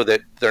just but- know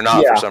that they're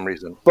not Yeah. for some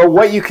reason. But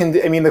what you can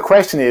do, I mean, the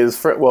question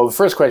is, the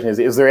first question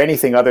is there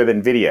anything other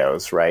than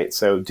videos, right?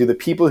 So do the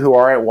people who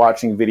aren't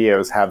watching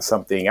videos have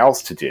something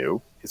else to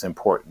do is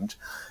important.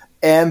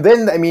 And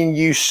then, I mean,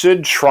 you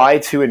should try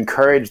to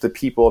encourage the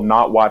people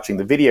not watching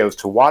the videos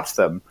to watch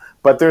them.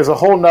 But there's a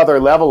whole nother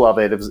level of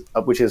it,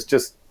 which is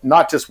just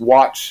not just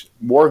watch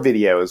more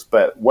videos,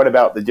 but what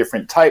about the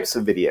different types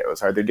of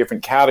videos? Are there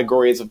different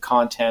categories of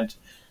content?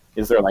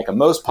 Is there like a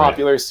most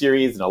popular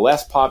series and a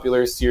less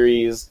popular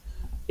series?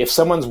 If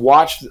someone's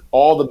watched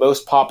all the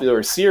most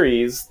popular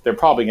series, they're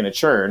probably going to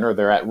churn or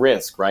they're at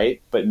risk,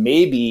 right? But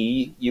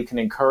maybe you can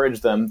encourage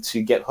them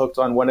to get hooked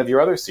on one of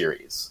your other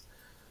series.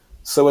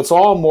 So it's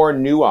all more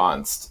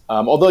nuanced.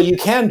 Although you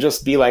can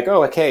just be like,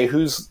 oh, okay,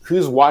 who's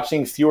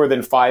watching fewer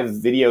than 5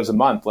 videos a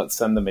month? Let's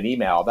send them an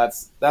email.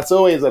 That's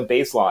always a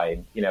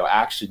baseline,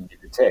 action you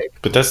could take.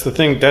 But that's the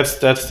thing.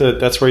 That's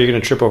where you're going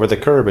to trip over the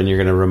curb, and you're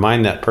going to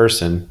remind that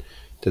person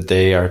that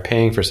they are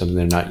paying for something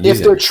they're not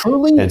using. If they're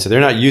truly, and so they're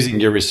not using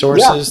your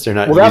resources. They're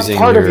not that's using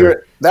part your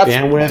of that's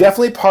bandwidth.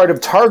 Definitely part of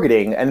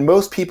targeting, and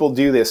most people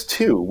do this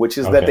too, which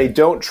is that they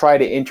don't try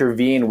to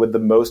intervene with the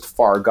most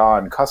far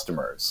gone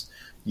customers.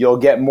 You'll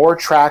get more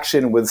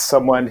traction with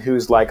someone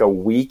who's like a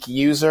weak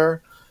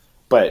user,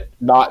 but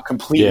not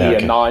completely a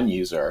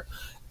non-user.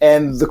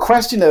 And the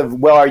question of,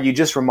 well, are you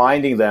just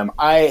reminding them?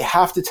 I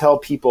have to tell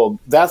people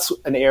that's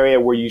an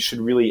area where you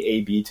should really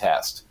A/B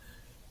test.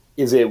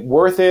 Is it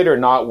worth it or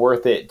not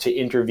worth it to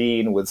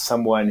intervene with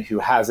someone who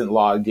hasn't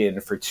logged in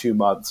for 2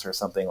 months or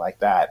something like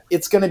that?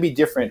 It's going to be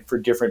different for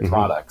different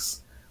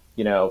products.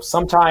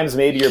 Sometimes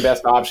maybe your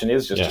best option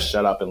is just to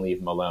shut up and leave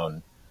them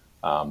alone.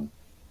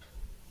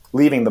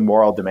 Leaving the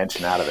moral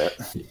dimension out of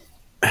it.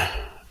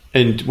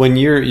 And when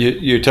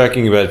you're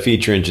talking about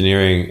feature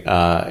engineering,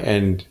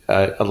 and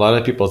a lot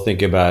of people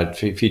think about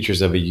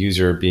features of a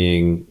user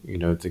being,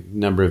 the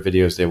number of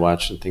videos they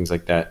watch and things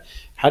like that.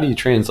 How do you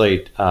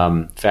translate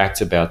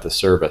facts about the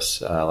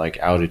service, like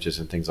outages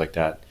and things like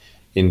that,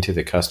 into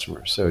the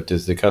customer? So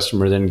does the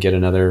customer then get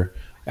another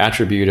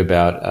attribute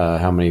about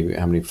how many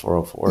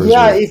 404s?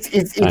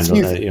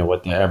 Yeah,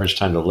 what the average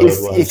time to load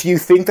was. If you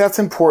think that's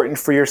important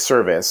for your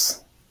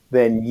service,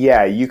 then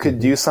you could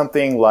do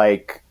something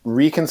like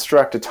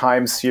reconstruct a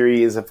time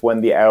series of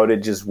when the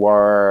outages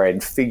were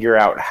and figure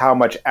out how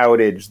much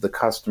outage the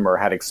customer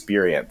had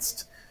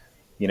experienced.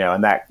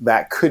 And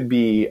that could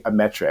be a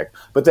metric.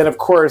 But then, of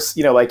course,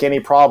 like any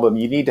problem,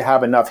 you need to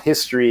have enough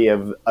history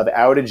of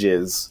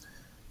outages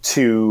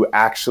to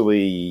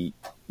actually,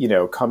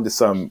 come to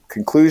some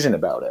conclusion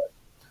about it.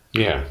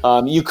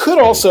 Yeah. You could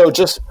also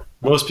just...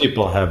 Most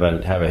people have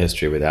a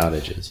history with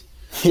outages.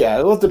 Yeah,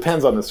 well, it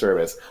depends on the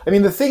service. I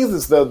mean, the thing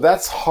is, though,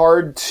 that's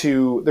hard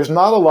to... There's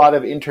not a lot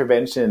of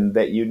intervention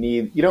that you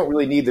need. You don't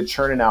really need the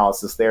churn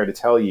analysis there to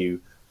tell you,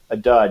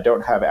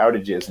 don't have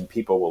outages and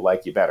people will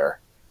like you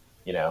better,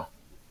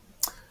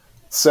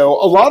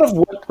 So a lot of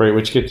what... Right,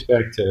 which gets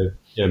back to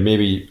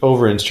maybe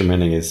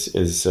over-instrumenting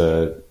is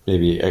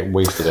maybe a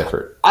wasted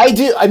effort. I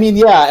do. I mean,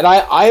 and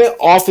I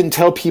often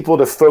tell people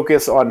to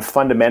focus on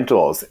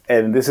fundamentals.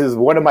 And this is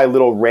one of my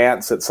little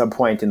rants at some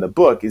point in the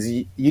book, is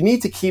you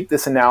need to keep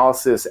this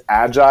analysis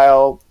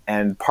agile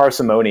and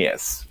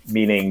parsimonious,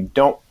 meaning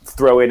don't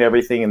throw in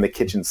everything in the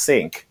kitchen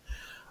sink.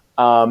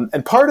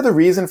 And part of the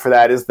reason for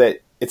that is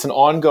that it's an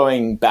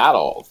ongoing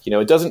battle.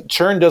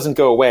 Churn doesn't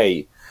go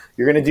away.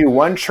 You're going to do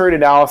one churn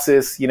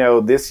analysis,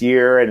 this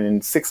year, and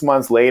in 6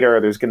 months later,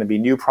 there's going to be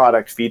new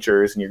product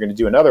features, and you're going to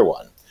do another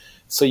one.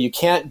 So you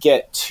can't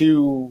get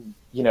too,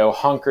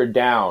 hunkered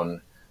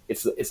down.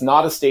 It's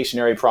not a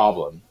stationary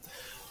problem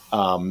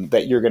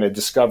that you're going to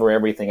discover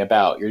everything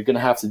about. You're going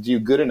to have to do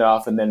good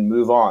enough and then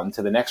move on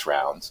to the next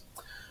round.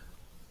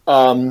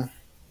 And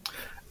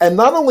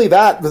not only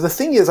that, but the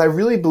thing is, I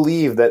really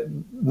believe that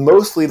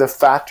mostly the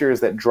factors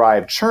that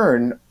drive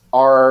churn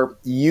are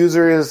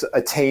users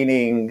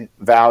attaining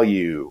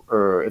value,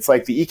 or it's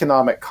like the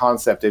economic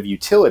concept of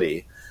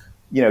utility,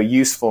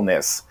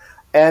 usefulness.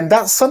 And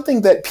that's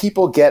something that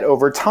people get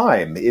over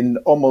time in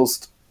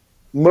almost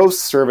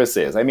most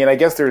services. I mean, I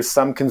guess there's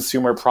some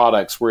consumer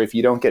products where if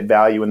you don't get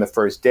value in the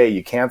first day,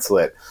 you cancel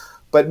it.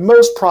 But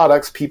most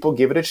products, people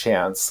give it a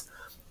chance.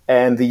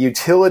 And the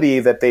utility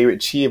that they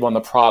achieve on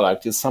the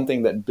product is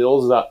something that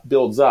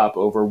builds up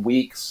over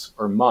weeks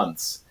or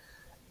months.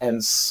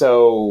 And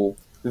so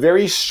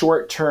very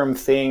short-term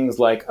things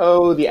like,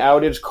 the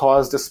outage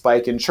caused a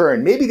spike in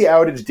churn. Maybe the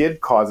outage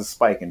did cause a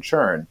spike in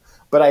churn,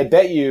 but I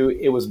bet you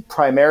it was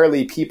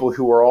primarily people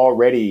who were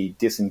already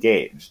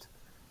disengaged.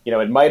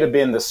 It might have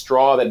been the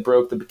straw that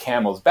broke the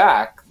camel's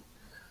back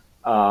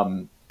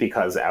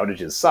because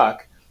outages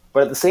suck.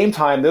 But at the same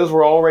time, those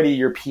were already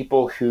your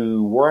people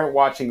who weren't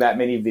watching that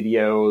many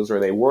videos, or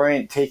they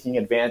weren't taking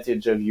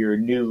advantage of your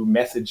new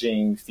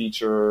messaging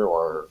feature,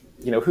 or,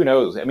 who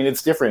knows? I mean,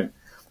 it's different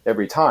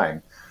every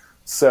time.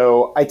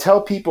 So I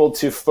tell people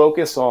to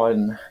focus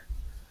on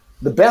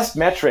the best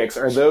metrics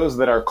are those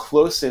that are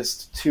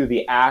closest to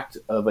the act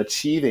of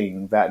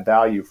achieving that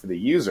value for the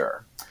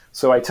user.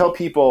 So I tell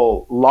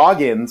people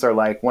logins are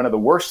like one of the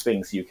worst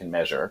things you can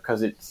measure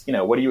because it's,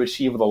 what do you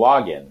achieve with a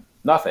login?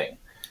 Nothing.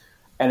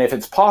 And if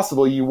it's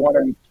possible, you want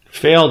to...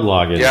 Failed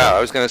login. Yeah,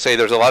 I was going to say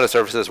there's a lot of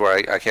services where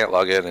I can't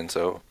log in, and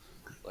so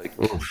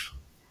Oof.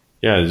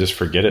 Yeah, just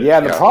forget it. Yeah,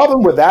 and the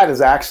problem with that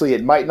is actually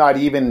it might not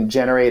even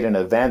generate an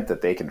event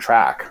that they can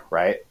track,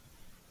 right?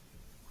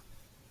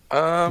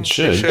 It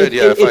should.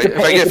 If I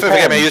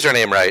get my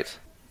username right.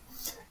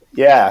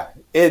 Yeah,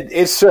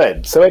 it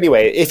should. So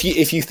anyway, if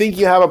you think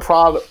you have a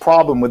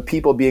problem with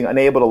people being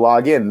unable to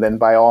log in, then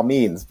by all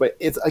means. But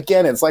it's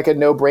like a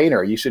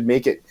no-brainer. You should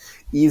make it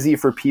easy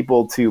for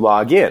people to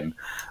log in.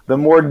 The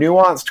more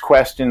nuanced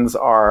questions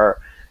are,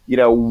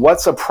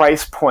 what's a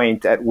price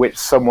point at which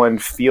someone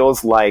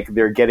feels like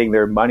they're getting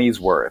their money's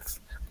worth,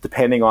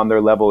 depending on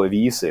their level of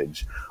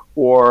usage?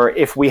 Or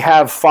if we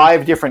have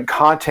 5 different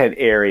content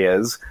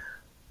areas,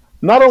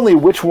 not only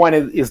which one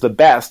is the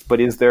best, but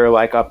is there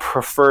like a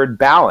preferred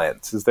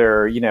balance? Is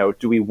there,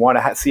 do we want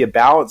to see a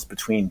balance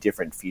between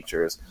different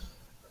features?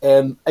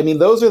 And I mean,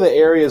 those are the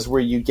areas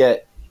where you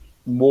get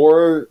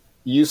more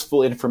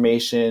useful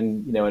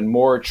information, and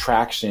more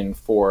traction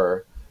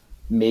for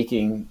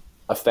making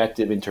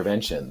effective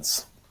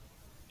interventions.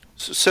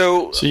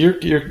 So you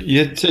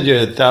said you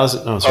had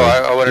 1,000. Oh,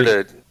 sorry. I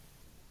wanted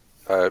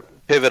to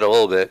pivot a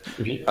little bit.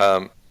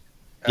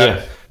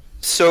 Yeah.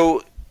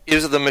 So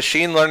is the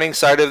machine learning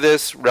side of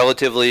this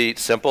relatively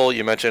simple?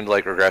 You mentioned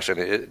like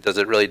regression. Does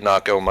it really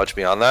not go much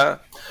beyond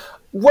that?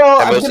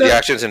 Well, and most of the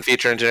actions in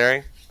feature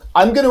engineering?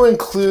 I'm going to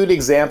include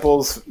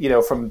examples,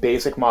 from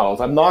basic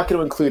models. I'm not going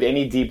to include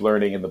any deep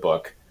learning in the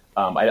book.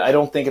 I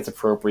don't think it's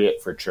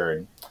appropriate for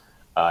churn.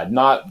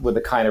 Not with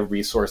the kind of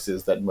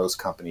resources that most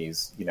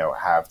companies,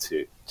 have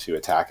to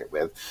attack it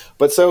with.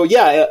 But so,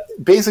 yeah,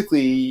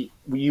 basically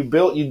you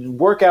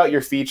work out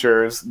your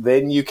features,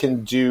 then you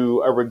can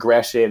do a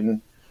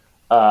regression.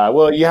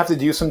 You have to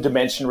do some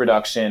dimension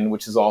reduction,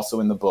 which is also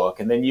in the book,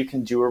 and then you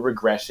can do a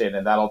regression,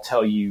 and that'll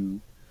tell you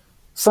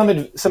some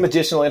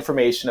additional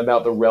information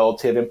about the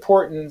relative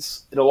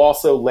importance. It'll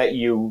also let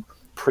you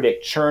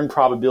predict churn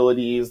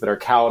probabilities that are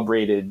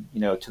calibrated,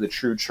 to the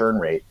true churn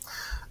rate.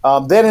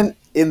 Then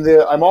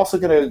I'm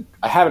also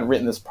I haven't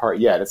written this part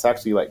yet. It's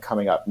actually like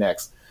coming up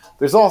next.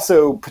 There's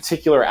also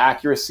particular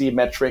accuracy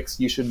metrics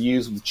you should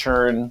use with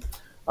churn.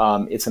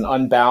 It's an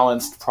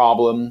unbalanced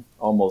problem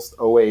almost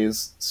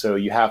always. So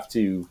you have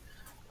to,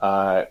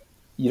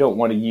 you don't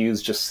want to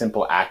use just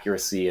simple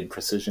accuracy and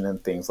precision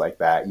and things like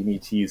that. You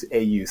need to use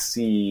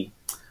AUC,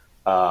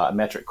 a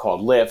metric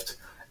called lift.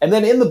 And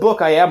then in the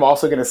book, I am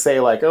also going to say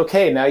like,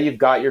 okay, now you've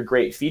got your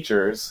great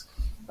features.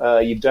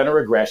 You've done a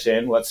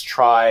regression. Let's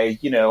try,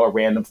 a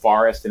random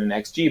forest and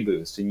an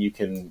XGBoost, and you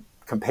can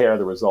compare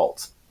the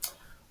results.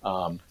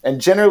 And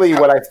generally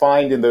what I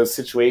find in those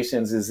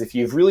situations is if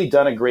you've really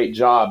done a great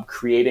job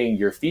creating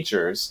your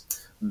features,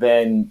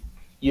 then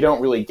you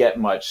don't really get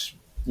much,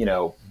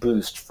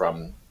 boost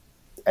from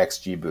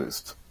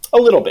XGBoost. A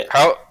little bit.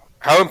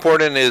 How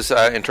important is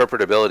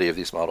interpretability of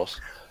these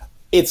models?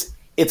 It's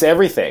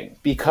everything,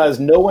 because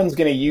no one's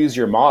going to use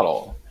your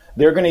model.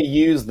 They're going to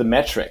use the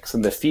metrics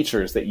and the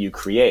features that you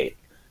create.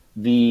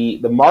 The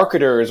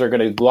marketers are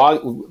going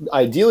to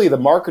ideally the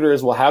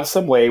marketers will have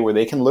some way where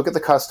they can look at the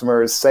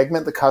customers,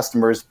 segment the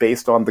customers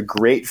based on the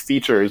great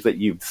features that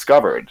you've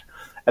discovered.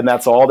 And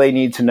that's all they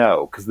need to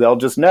know, because they'll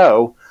just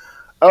know,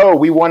 oh,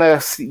 we want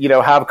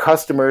to, have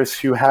customers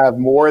who have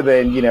more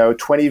than,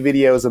 20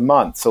 videos a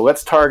month. So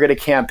let's target a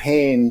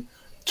campaign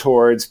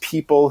towards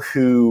people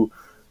who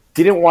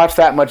didn't watch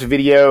that much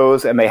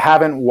videos and they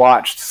haven't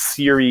watched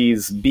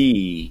Series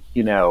B,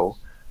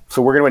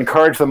 So we're going to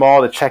encourage them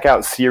all to check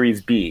out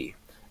Series B.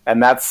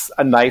 And that's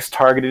a nice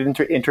targeted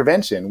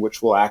intervention,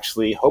 which will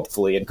actually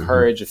hopefully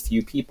encourage a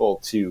few people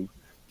to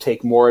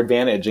take more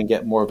advantage and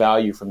get more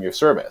value from your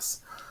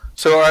service.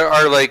 So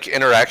are like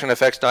interaction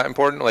effects not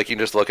important? Like you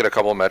just look at a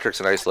couple of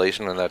metrics in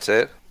isolation and that's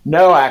it?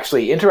 No,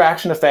 actually,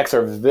 interaction effects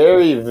are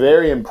very,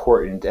 very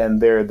important. And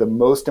they're the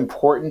most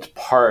important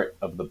part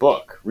of the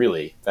book,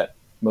 really, that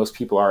most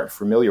people aren't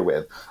familiar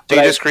with. Do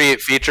you just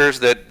create features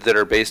that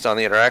are based on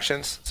the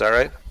interactions? Is that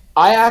right?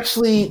 I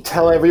actually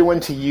tell everyone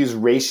to use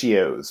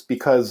ratios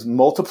because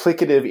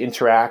multiplicative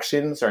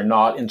interactions are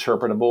not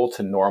interpretable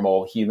to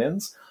normal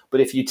humans. But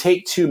if you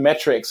take two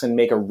metrics and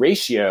make a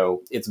ratio,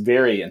 it's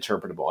very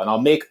interpretable. And I'll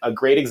make a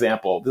great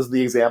example. This is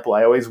the example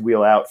I always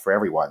wheel out for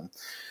everyone.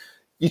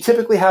 You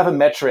typically have a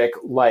metric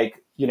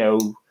like,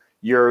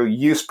 your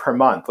use per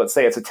month. Let's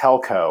say it's a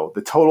telco.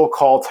 The total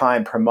call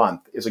time per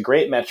month is a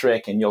great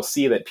metric. And you'll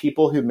see that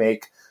people who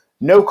make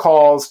no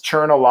calls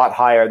churn a lot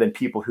higher than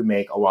people who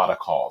make a lot of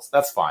calls.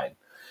 That's fine.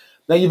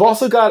 Now, you've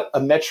also got a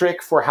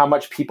metric for how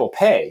much people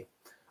pay,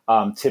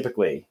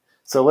 typically.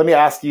 So let me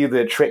ask you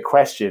the trick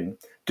question.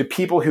 Do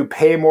people who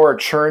pay more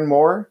churn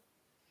more?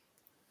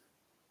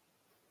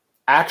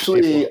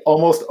 Actually,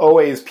 almost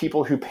always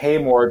people who pay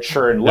more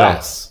churn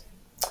less.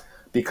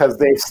 Because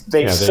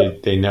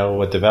they know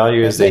what the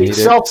value is. They've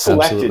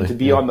self-selected to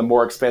be on the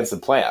more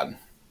expensive plan.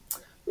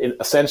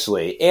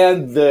 essentially.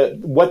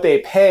 And what they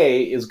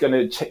pay is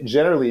going to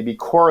generally be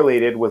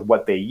correlated with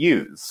what they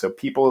use. So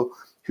people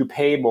who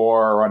pay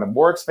more are on a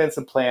more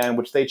expensive plan,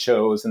 which they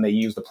chose, and they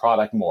use the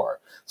product more.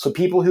 So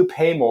people who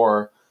pay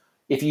more,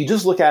 if you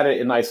just look at it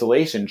in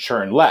isolation,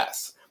 churn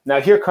less. Now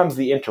here comes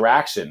the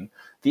interaction.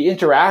 The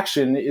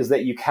interaction is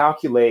that you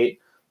calculate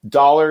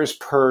dollars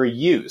per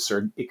use,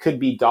 or it could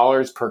be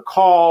dollars per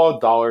call,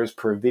 dollars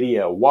per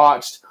video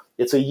watched.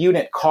 It's a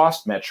unit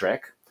cost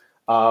metric,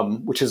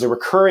 which is a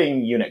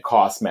recurring unit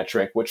cost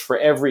metric, which for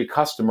every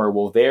customer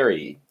will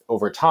vary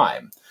over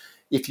time.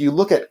 If you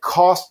look at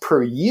cost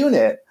per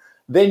unit,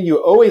 then you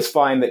always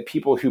find that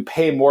people who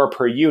pay more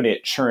per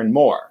unit churn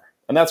more.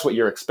 And that's what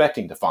you're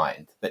expecting to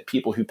find, that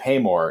people who pay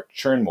more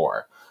churn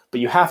more.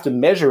 But you have to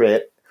measure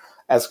it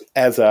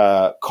as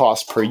a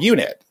cost per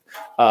unit.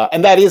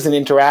 And that is an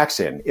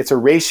interaction. It's a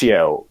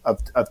ratio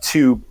of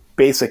two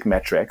basic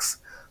metrics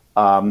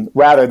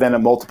rather than a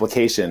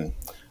multiplication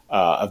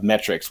of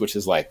metrics, which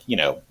is like,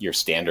 your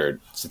standard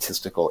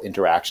statistical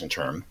interaction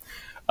term.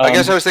 I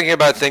guess I was thinking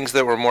about things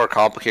that were more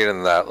complicated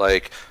than that,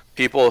 like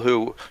people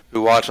who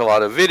watch a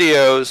lot of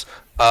videos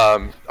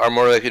are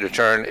more likely to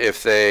churn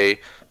if they,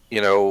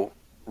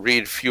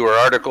 read fewer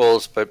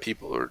articles, but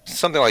people, or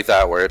something like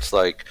that, where it's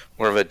like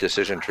more of a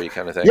decision tree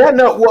kind of thing. Yeah,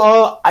 no,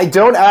 well, I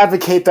don't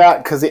advocate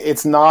that because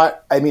it's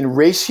not,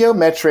 ratio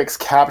metrics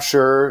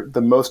capture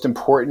the most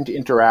important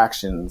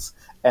interactions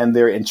and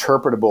they're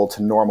interpretable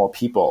to normal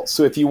people.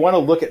 So if you want to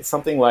look at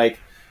something like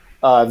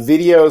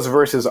videos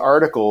versus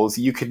articles,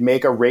 you could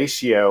make a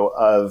ratio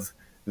of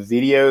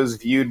videos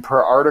viewed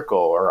per article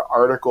or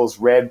articles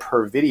read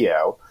per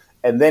video.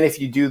 And then if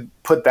you do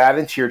put that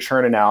into your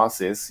churn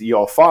analysis,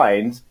 you'll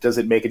find, does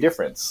it make a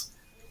difference,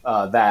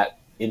 that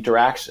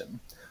interaction?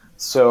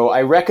 So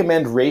I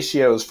recommend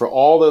ratios for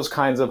all those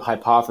kinds of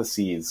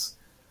hypotheses.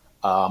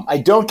 I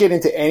don't get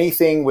into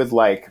anything with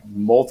like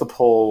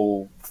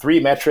multiple 3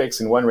 metrics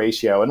in one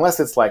ratio,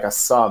 unless it's like a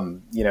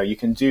sum. You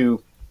can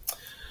do,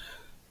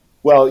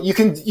 you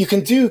can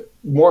do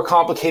more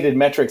complicated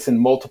metrics in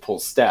multiple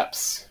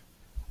steps.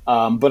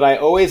 But I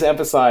always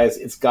emphasize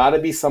it's got to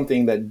be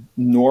something that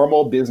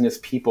normal business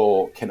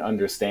people can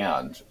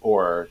understand,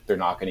 or they're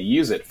not going to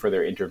use it for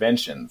their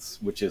interventions,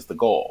 which is the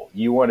goal.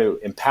 You want to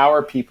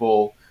empower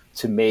people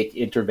to make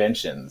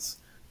interventions,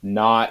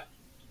 not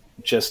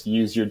just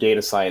use your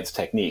data science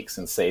techniques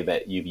and say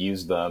that you've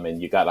used them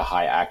and you got a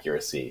high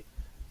accuracy.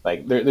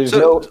 Like there's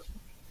no.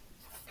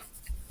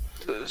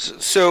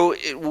 So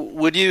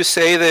would you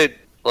say that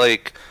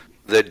like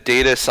the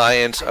data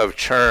science of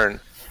churn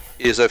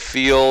is a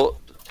field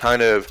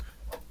kind of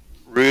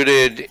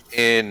rooted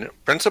in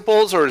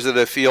principles, or is it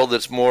a field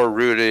that's more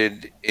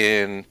rooted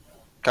in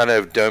kind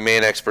of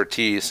domain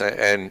expertise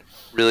and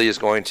really is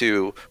going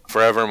to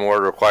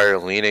forevermore require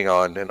leaning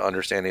on an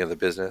understanding of the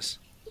business?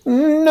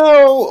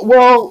 No,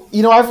 well,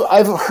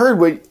 I've heard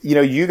what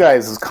you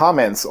guys'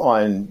 comments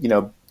on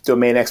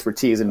domain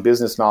expertise and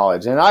business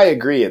knowledge, and I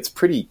agree it's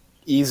pretty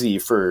easy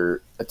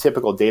for a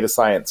typical data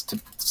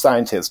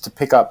scientist to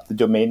pick up the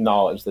domain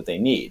knowledge that they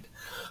need.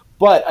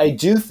 But I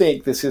do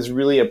think this is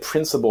really a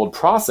principled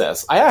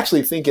process. I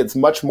actually think it's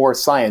much more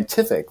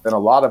scientific than a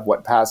lot of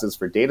what passes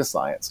for data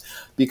science.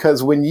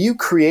 Because when you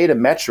create a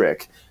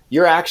metric,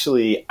 you're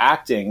actually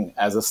acting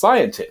as a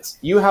scientist.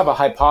 You have a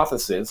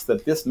hypothesis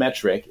that this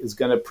metric is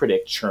going to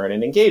predict churn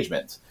and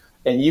engagement.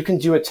 And you can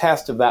do a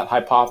test of that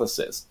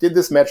hypothesis. Did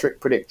this metric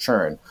predict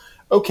churn?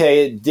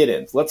 Okay, it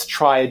didn't. Let's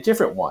try a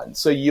different one.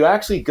 So you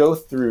actually go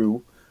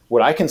through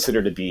what I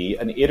consider to be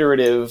an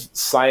iterative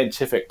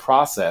scientific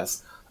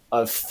process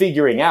of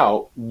figuring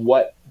out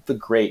what the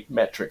great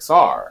metrics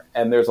are.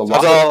 And there's sounds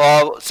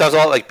a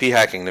lot like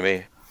p-hacking to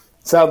me.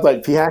 Sounds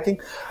like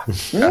p-hacking?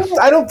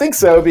 I don't think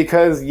so,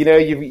 because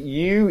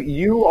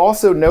you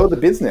also know the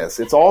business.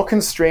 It's all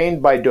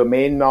constrained by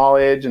domain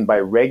knowledge and by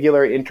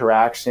regular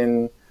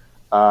interaction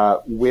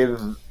with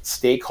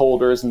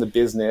stakeholders in the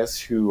business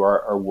who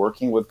are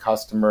working with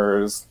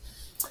customers.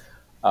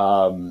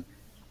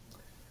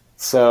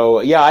 So,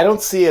 yeah, I don't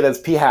see it as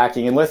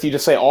p-hacking unless you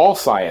just say all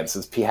science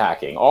is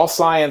p-hacking. All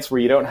science where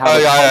you don't have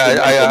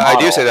I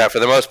do say that for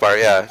the most part,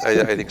 yeah.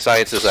 I think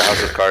science is a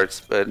house of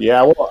cards. But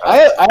yeah, well,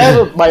 I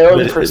have my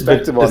own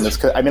perspective on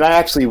this. I mean, I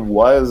actually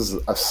was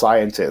a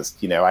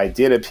scientist. I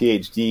did a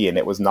PhD, and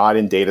it was not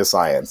in data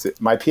science.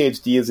 My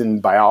PhD is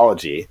in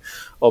biology,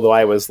 although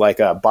I was like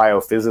a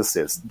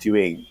biophysicist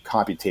doing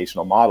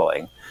computational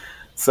modeling.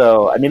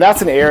 So, I mean,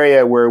 that's an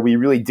area where we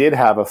really did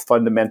have a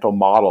fundamental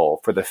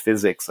model for the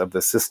physics of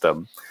the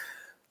system.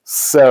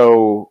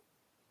 So,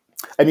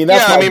 I mean,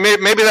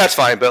 maybe that's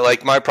fine. But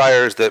like my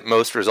prior is that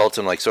most results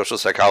in like social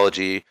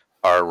psychology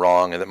are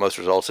wrong, and that most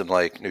results in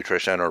like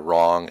nutrition are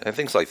wrong, and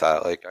things like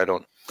that. Like I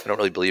don't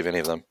really believe any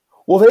of them.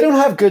 Well, they don't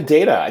have good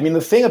data. I mean,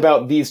 the thing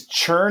about these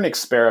churn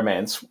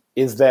experiments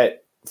is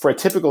that for a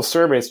typical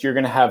service, you're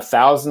going to have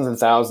thousands and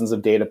thousands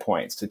of data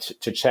points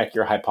to check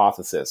your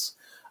hypothesis.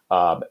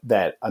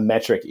 That a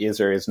metric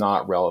is or is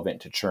not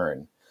relevant to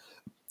churn.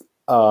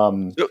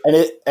 And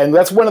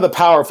that's one of the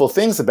powerful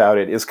things about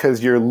it, is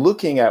because you're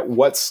looking at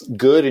what's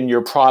good in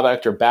your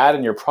product or bad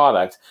in your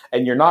product,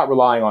 and you're not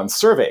relying on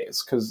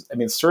surveys. Because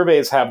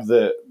surveys have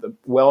the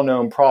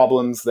well-known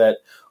problems that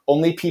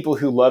only people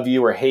who love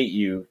you or hate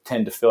you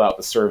tend to fill out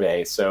the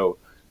survey. So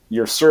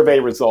your survey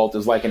result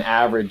is like an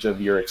average of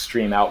your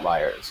extreme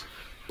outliers.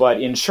 But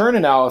in churn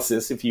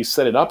analysis, if you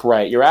set it up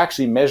right, you're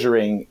actually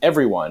measuring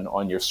everyone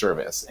on your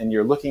service, and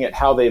you're looking at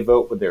how they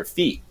vote with their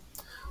feet.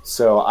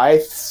 So I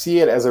see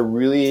it as a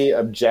really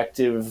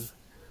objective,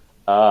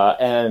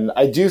 and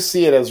I do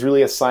see it as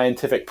really a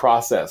scientific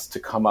process to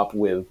come up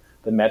with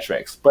the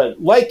metrics.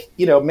 But like,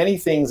 many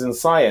things in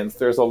science,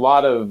 there's a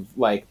lot of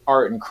like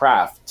art and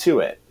craft to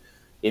it.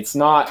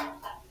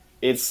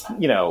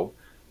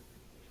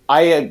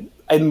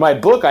 In my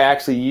book, I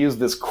actually used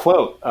this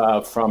quote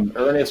from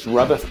Ernest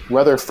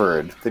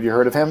Rutherford. Have you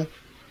heard of him?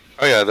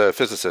 Oh yeah, the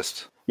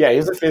physicist. Yeah,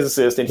 he's a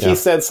physicist, and he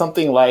said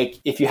something like,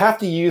 if you have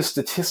to use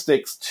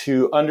statistics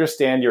to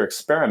understand your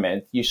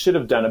experiment, you should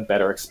have done a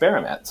better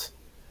experiment.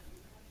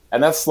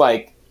 And that's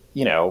like,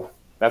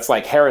 that's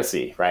like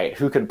heresy, right?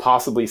 Who could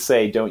possibly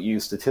say don't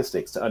use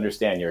statistics to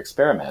understand your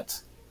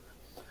experiment?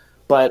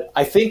 But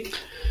I think,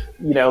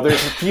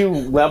 there's a few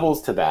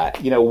levels to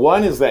that.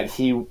 One is that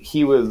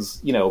he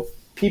was,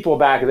 people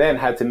back then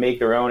had to make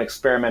their own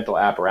experimental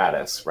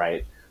apparatus,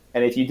 right?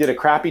 And if you did a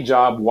crappy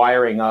job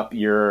wiring up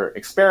your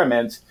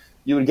experiment,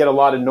 you would get a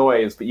lot of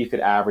noise, but you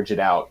could average it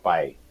out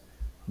by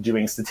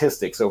doing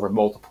statistics over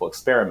multiple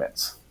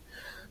experiments.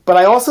 But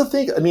I also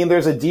think,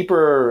 there's a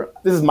deeper,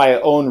 this is my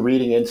own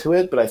reading into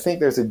it, but I think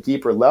there's a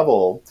deeper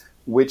level,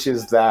 which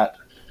is that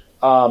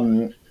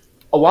a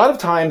lot of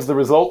times the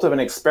result of an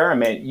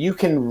experiment, you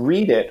can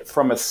read it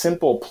from a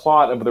simple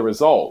plot of the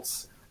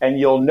results, and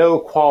you'll know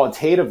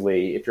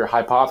qualitatively if your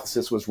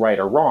hypothesis was right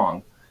or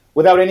wrong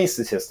without any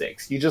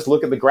statistics. You just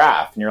look at the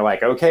graph and you're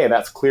like, okay,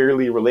 that's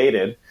clearly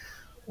related.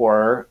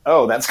 Or,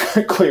 oh, that's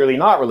clearly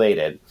not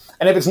related.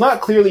 And if it's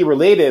not clearly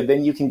related,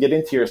 then you can get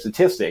into your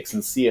statistics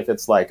and see if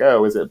it's like,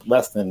 oh, is it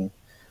less than,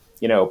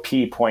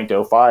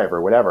 p.05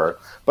 or whatever.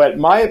 But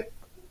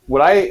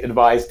what I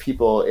advise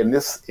people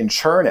in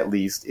churn at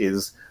least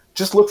is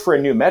just look for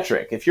a new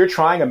metric. If you're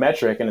trying a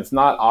metric and it's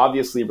not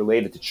obviously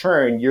related to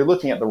churn, you're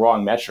looking at the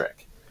wrong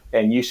metric,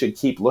 and you should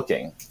keep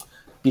looking.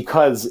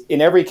 Because in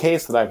every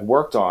case that I've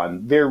worked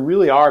on, there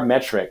really are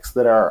metrics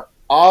that are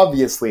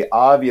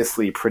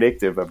obviously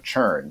predictive of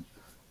churn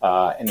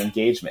and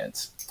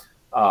engagement.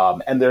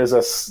 And there's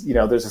a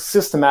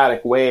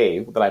systematic way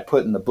that I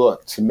put in the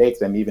book to make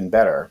them even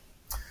better.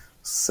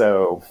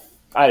 So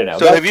I don't know.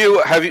 So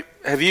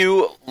have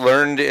you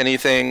learned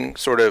anything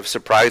sort of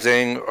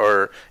surprising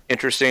or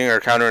interesting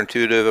or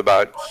counterintuitive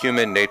about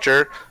human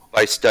nature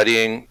by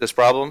studying this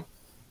problem?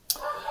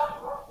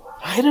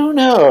 I don't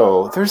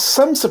know. There's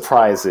some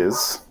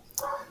surprises.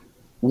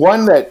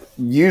 One that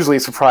usually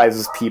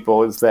surprises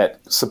people is that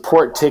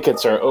support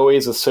tickets are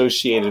always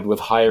associated with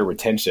higher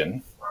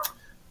retention.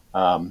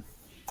 Everyone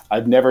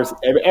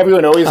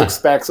always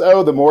expects,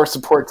 the more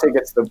support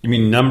tickets. You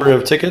mean number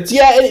of tickets?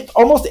 Yeah,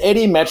 almost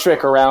any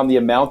metric around the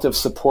amount of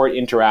support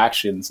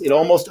interactions, it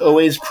almost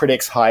always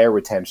predicts higher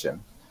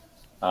retention.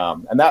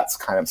 And that's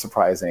kind of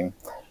surprising.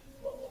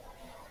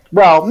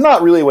 Well,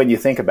 not really when you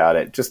think about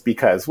it, just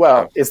because,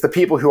 it's the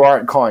people who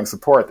aren't calling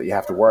support that you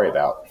have to worry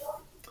about.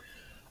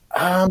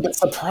 But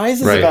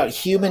surprises about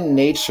human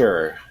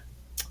nature.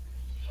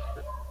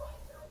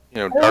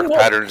 Dark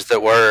patterns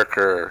that work,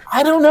 or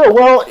I don't know.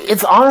 Well,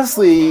 it's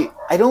honestly,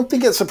 I don't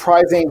think it's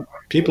surprising.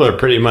 People are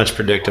pretty much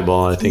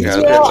predictable, I think.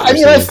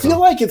 I feel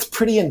like it's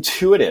pretty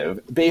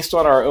intuitive based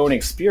on our own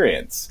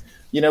experience.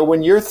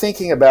 When you're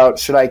thinking about,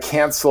 should I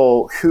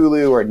cancel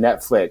Hulu or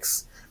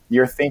Netflix,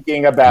 you're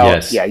thinking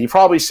about, you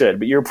probably should,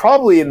 but you're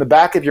probably in the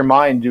back of your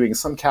mind doing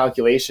some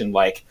calculation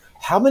like,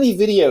 how many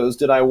videos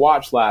did I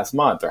watch last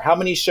month, or how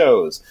many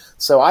shows?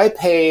 So I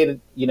paid,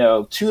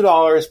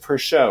 $2 per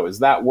show. Is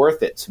that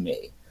worth it to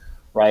me?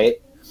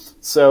 Right?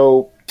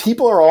 So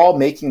people are all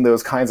making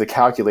those kinds of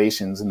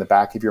calculations in the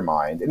back of your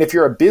mind. And if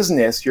you're a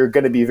business, you're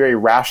going to be very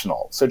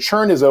rational. So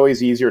churn is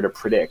always easier to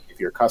predict if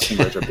your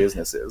customers are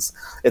businesses.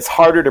 It's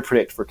harder to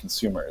predict for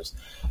consumers.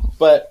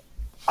 But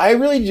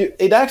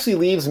it actually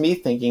leaves me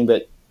thinking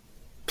that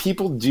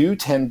people do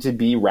tend to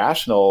be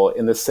rational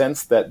in the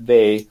sense that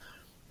they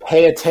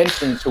pay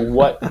attention to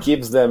what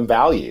gives them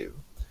value.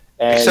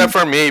 Except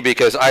for me,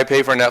 because I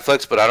pay for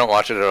Netflix, but I don't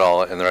watch it at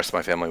all, and the rest of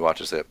my family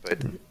watches it.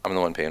 But I'm the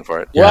one paying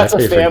for it. Well, that's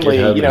a family.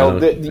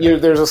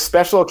 There's a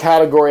special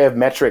category of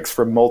metrics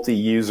for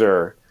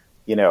multi-user,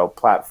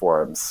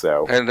 platforms.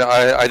 So, and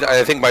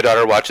I think my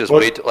daughter watches.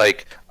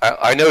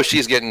 I know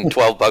she's getting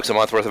 $12 a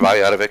month worth of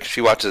value out of it, 'cause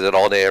she watches it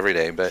all day, every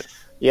day. But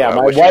yeah,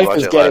 my wife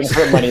is getting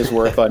her money's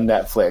worth on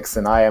Netflix,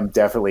 and I am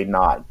definitely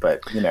not. But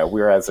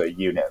we're as a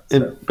unit.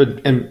 So.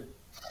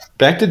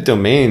 Back to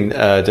domain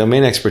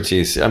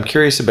expertise. I'm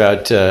curious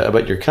about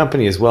your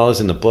company as well as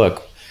in the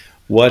book.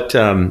 What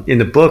in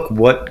the book?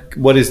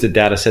 What is the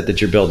data set that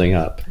you're building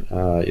up?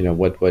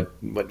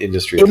 What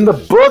industry? In the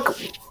book,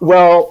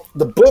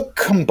 the book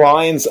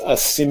combines a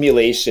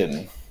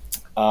simulation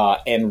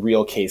and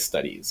real case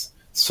studies.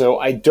 So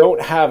I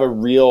don't have a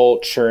real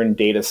churn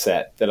data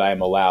set that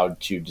I'm allowed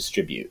to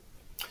distribute.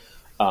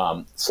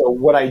 So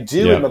what I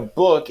do in the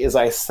book is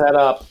I set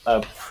up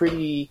a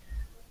pretty,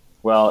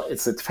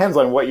 it depends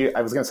on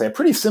I was going to say, a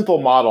pretty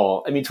simple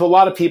model. I mean, to a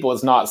lot of people,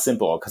 it's not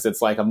simple because it's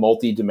like a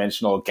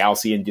multi-dimensional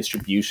Gaussian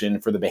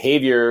distribution for the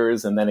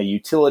behaviors and then a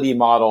utility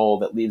model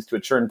that leads to a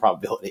churn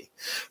probability.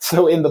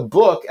 So in the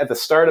book, at the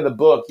start of the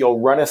book, you'll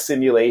run a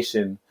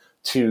simulation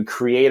to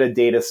create a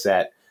data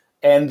set.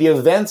 And the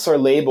events are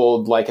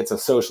labeled like it's a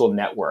social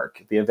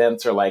network. The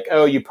events are like,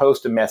 oh, you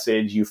post a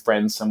message, you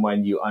friend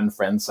someone, you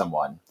unfriend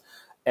someone.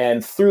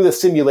 And through the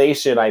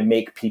simulation, I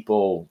make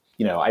people,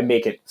 I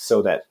make it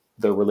so that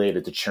they're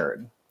related to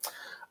churn.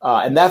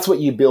 And that's what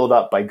you build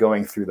up by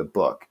going through the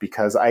book,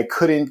 because I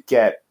couldn't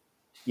get,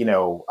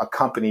 a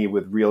company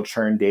with real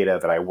churn data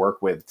that I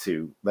work with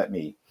to let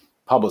me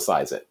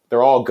publicize it.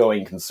 They're all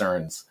going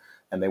concerns,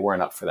 and they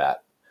weren't up for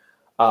that.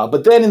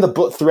 But then in the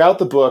book, throughout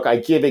the book, I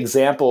give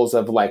examples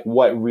of like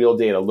what real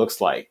data looks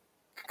like,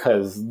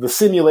 because the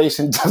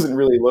simulation doesn't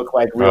really look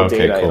like real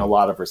data in a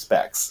lot of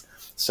respects.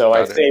 So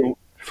I say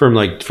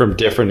from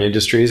different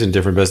industries and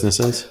different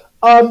businesses.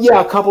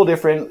 A couple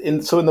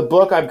different. So in the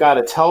book, I've got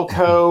a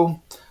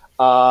telco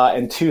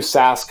and 2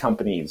 SaaS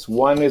companies.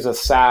 One is a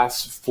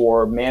SaaS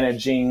for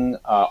managing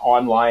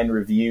online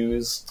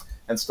reviews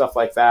and stuff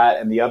like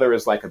that, and the other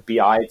is like a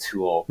BI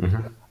tool.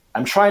 Mm-hmm.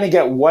 I'm trying to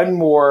get one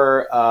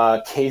more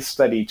case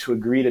study to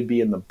agree to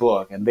be in the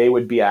book, and they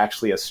would be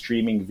actually a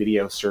streaming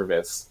video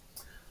service.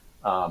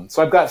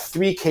 So I've got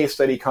 3 case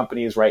study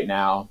companies right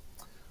now.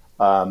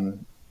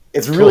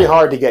 It's really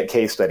hard to get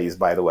case studies,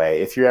 by the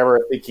way. If you're ever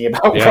thinking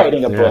about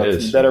writing a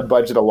book, you better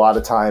budget a lot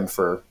of time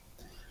for...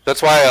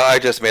 That's why I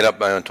just made up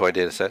my own toy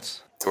data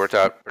sets. It worked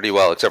out pretty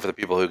well, except for the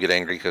people who get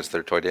angry because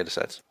they're toy data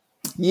sets.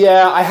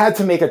 Yeah, I had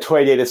to make a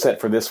toy data set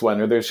for this one,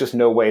 or there's just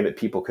no way that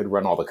people could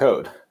run all the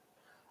code.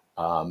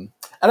 And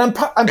I'm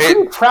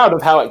pretty proud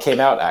of how it came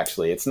out,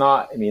 actually. It's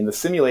not... I mean, the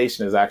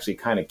simulation is actually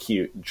kind of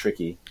cute and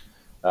tricky.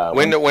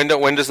 When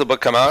does the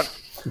book come out?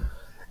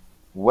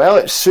 Well,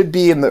 it should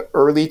be in the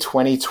early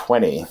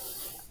 2020.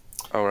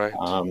 All right.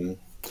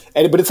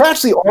 But it's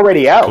actually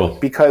already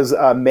out because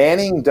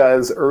Manning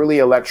does early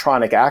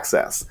electronic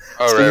access.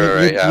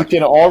 You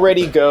can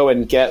already go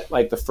and get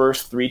like the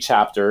first 3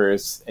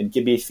 chapters and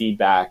give me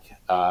feedback,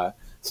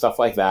 stuff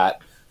like that.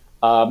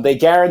 They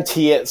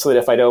guarantee it so that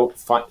if I don't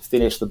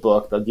finish the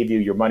book, they'll give you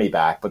your money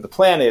back. But the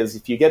plan is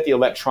if you get the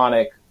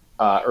electronic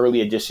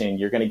early edition,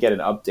 you're going to get an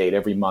update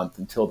every month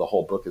until the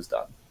whole book is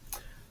done.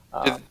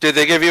 Did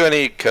they give you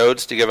any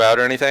codes to give out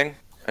or anything?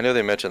 I know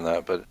they mentioned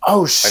that, but I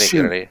didn't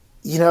get any.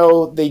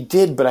 They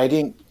did, but I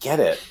didn't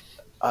get it.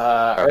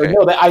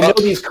 I know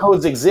these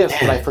codes exist,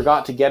 but I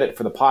forgot to get it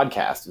for the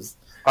podcast.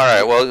 All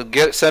right,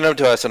 well, send them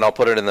to us, and I'll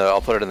put it in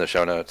the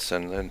show notes,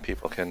 and then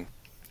people can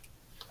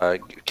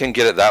get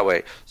it that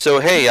way.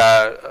 So hey,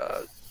 I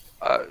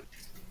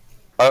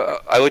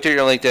looked at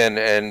your LinkedIn,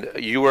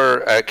 and you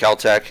were at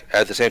Caltech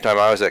at the same time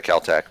I was at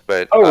Caltech,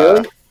 but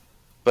really?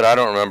 But I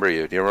don't remember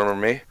you. Do you remember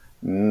me?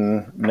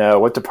 No.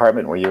 What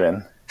department were you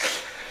in?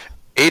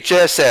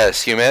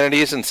 HSS,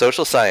 Humanities and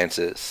Social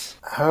Sciences.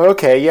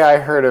 Okay, yeah, I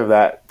heard of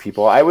that.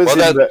 People, I was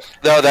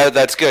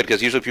that's good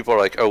because usually people are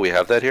like, "Oh, we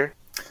have that here."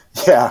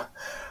 Yeah,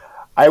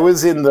 I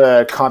was in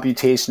the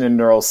Computation and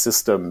Neural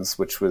Systems,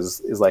 which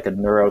is like a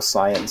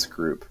neuroscience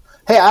group.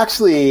 Hey,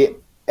 actually,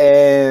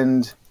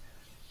 and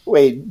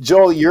wait,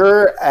 Joel,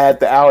 you're at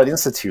the Allen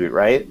Institute,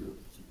 right?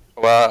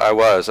 Well, I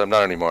was. I'm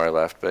not anymore. I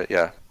left, but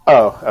yeah.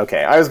 Oh,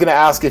 okay. I was going to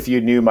ask if you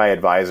knew my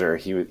advisor.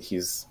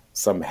 He's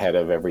some head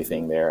of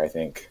everything there, I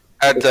think.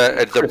 At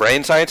the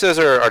brain sciences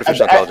or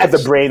artificial intelligence? At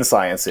the brain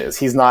sciences.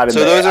 He's not in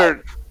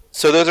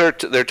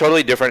they're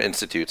totally different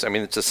institutes. I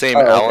mean, it's the same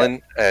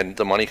Allen, and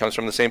the money comes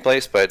from the same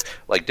place, but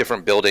like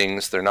different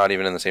buildings. They're not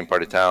even in the same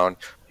part of town.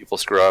 People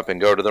screw up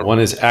and go to the... One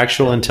is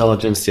actual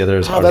intelligence. The other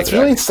is artifact. That's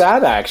really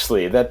sad,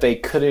 actually, that they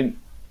couldn't...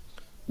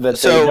 They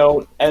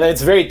don't, and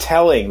it's very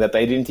telling that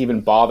they didn't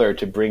even bother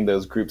to bring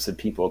those groups of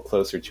people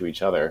closer to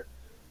each other.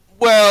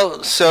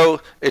 Well,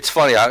 so it's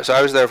funny.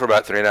 I was there for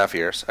about 3.5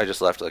 years. I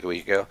just left like a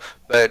week ago.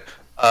 But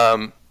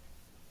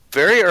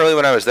very early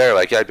when I was there,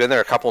 I'd been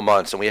there a couple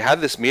months, and we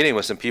had this meeting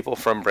with some people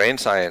from brain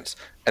science,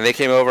 and they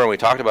came over and we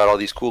talked about all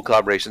these cool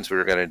collaborations we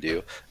were going to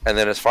do. And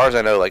then as far as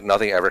I know,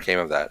 nothing ever came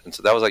of that. And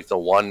so that was the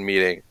one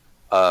meeting.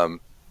 And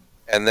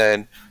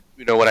then,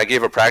 when I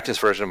gave a practice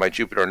version of my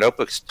Jupyter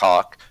Notebooks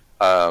talk,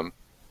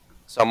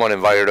 someone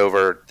invited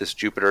over this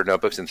Jupyter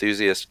Notebooks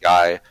enthusiast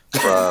guy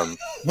from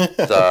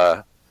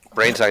the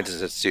Brain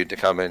Sciences Institute to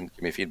come and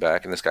give me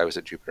feedback, and this guy was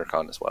at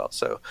JupyterCon as well.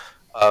 So,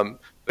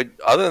 but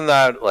other than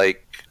that,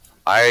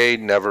 I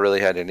never really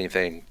had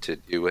anything to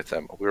do with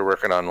them. We were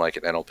working on an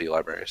NLP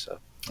library. So,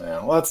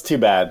 yeah, well, that's too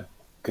bad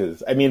because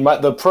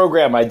the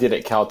program I did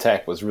at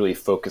Caltech was really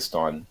focused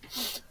on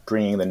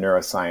bringing the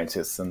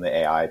neuroscientists and the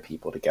AI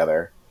people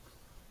together.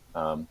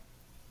 Oh,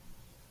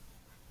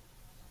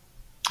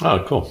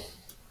 cool.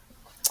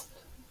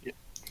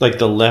 like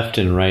the left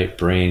and right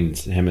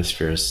brains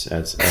hemispheres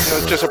as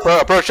just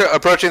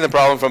approaching the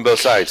problem from both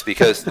sides,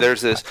 because there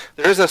is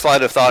this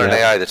line of thought in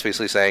AI that's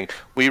basically saying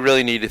we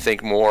really need to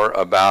think more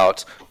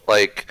about,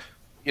 like,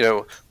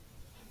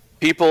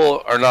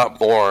 people are not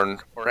born,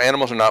 or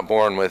animals are not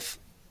born with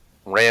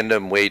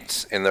random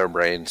weights in their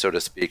brain, so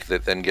to speak,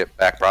 that then get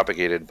back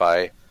propagated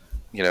by,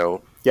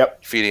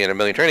 feeding it a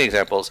million training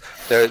examples.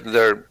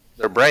 Their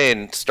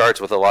brain starts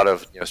with a lot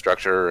of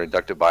structure or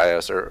inductive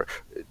bias, or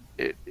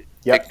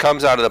it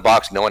comes out of the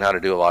box knowing how to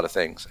do a lot of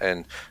things,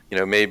 and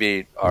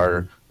maybe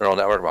our neural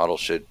network models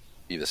should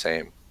be the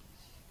same.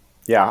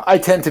 Yeah, I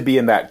tend to be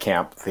in that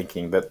camp,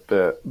 thinking that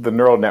the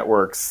neural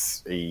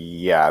networks,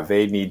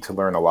 they need to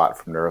learn a lot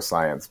from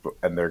neuroscience,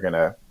 and they're going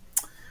to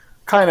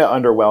kind of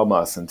underwhelm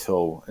us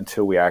until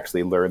we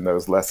actually learn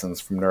those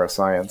lessons from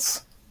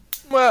neuroscience.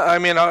 Well, I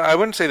mean, I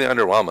wouldn't say they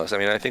underwhelm us. I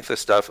mean, I think this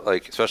stuff,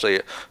 like, especially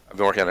I've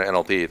been working on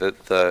NLP,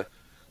 that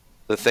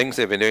the things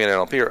they've been doing in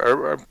NLP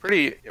are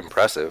pretty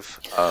impressive.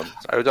 I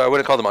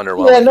wouldn't call them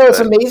underwhelming. Yeah, no, it's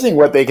amazing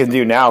what they can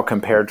do now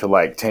compared to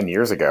like 10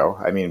 years ago.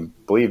 I mean,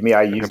 believe me,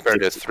 I used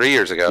compared to 3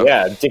 years ago.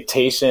 Yeah,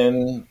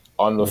 dictation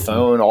on the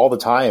phone all the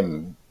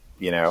time,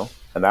 and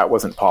that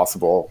wasn't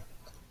possible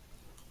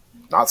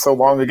not so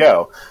long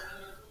ago.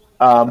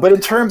 But in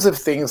terms of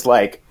things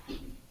like,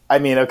 I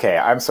mean, okay,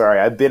 I'm sorry,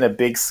 I've been a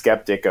big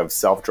skeptic of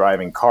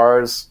self-driving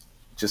cars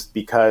just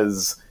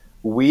because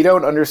we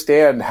don't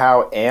understand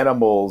how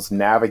animals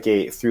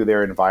navigate through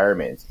their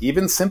environment.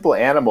 Even simple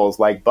animals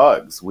like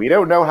bugs, we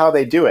don't know how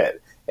they do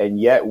it. And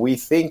yet we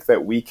think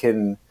that we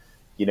can,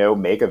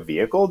 make a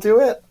vehicle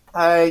do it.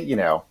 It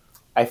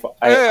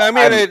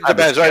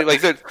depends, right?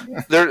 Like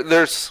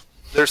there's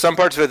some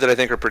parts of it that I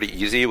think are pretty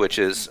easy, which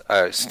is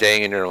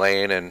staying in your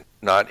lane and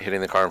not hitting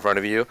the car in front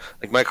of you.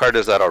 Like my car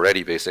does that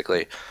already,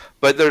 basically.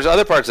 But there's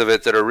other parts of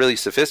it that are really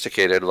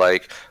sophisticated.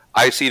 Like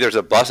I see there's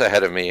a bus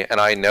ahead of me, and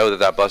I know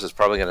that bus is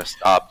probably going to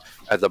stop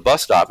at the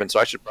bus stop, and so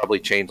I should probably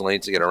change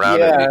lanes to get around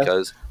it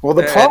because. Well,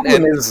 the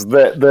problem is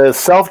that the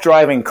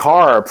self-driving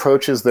car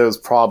approaches those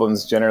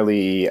problems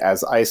generally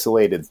as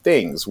isolated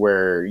things,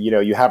 where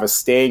you have a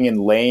staying in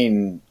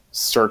lane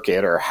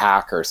circuit or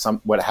hack or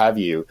what have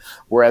you,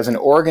 whereas an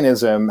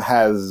organism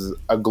has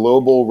a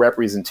global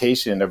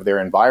representation of their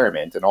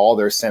environment, and all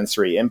their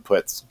sensory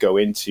inputs go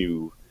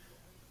into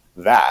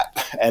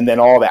that, and then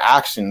all the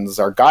actions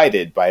are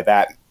guided by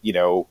that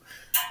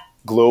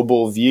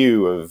global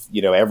view of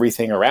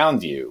everything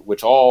around you,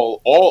 which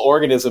all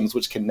organisms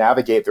which can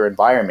navigate their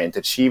environment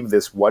achieve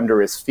this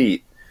wondrous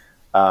feat,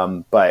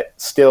 but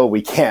still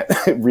we can't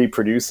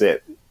reproduce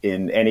it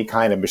in any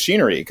kind of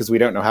machinery because we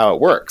don't know how it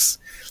works.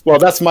 Well,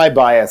 that's my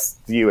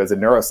biased view as a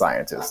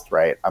neuroscientist,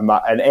 right? I'm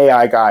not an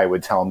AI guy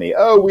would tell me,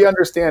 oh, we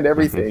understand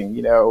everything,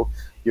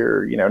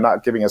 you're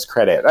not giving us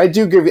credit. I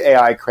do give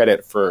AI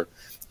credit for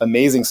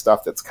amazing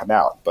stuff that's come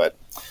out, but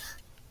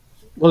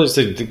there's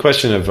the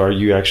question of, are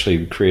you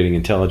actually creating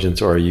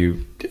intelligence, or are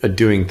you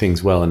doing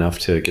things well enough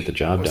to get the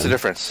job done? What's the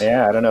difference?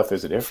 Yeah, I don't know if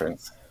there's a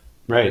difference.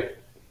 Right.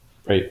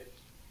 Yeah,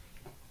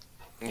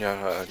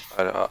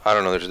 I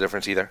don't know there's a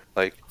difference either.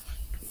 Like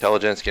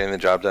intelligence, getting the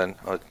job done,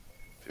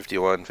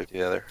 51, 50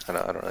 the other. I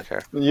don't really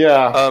care.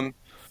 Yeah.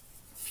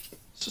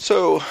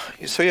 So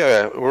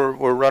yeah,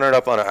 we're running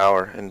up on an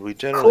hour, and we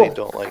generally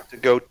don't like to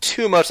go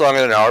too much longer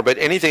than an hour. But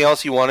anything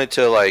else you wanted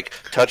to like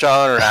touch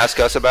on, or ask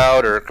us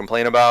about, or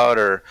complain about,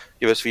 or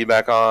give us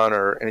feedback on,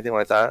 or anything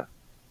like that?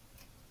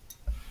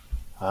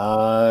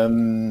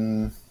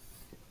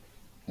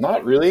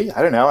 Not really.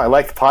 I don't know. I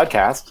like the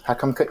podcast. How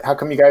come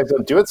you guys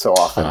don't do it so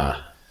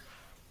often?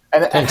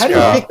 And how do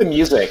you pick the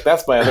music?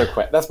 That's my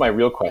that's my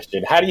real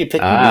question. How do you pick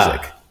the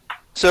music?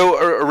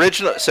 So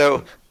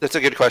that's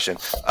a good question.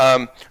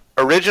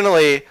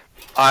 Originally,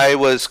 I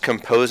was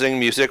composing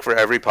music for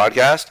every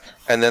podcast,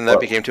 and then that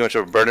became too much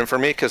of a burden for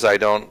me because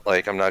I'm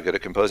not good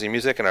at composing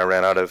music, and I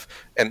ran out of,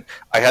 and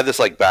I had this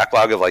like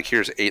backlog of like,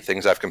 here's 8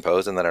 things I've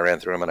composed, and then I ran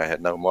through them and I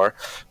had no more.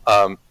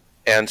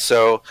 And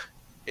so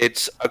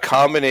it's a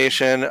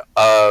combination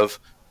of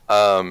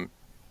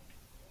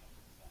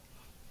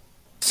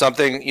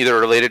something either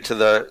related to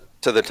the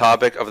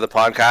topic of the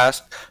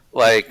podcast,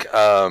 like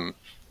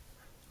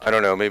I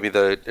don't know, maybe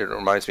it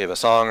reminds me of a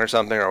song or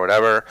something or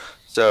whatever.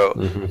 So,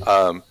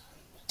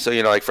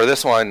 like for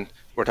this one,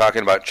 we're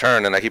talking about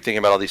churn, and I keep thinking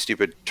about all these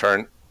stupid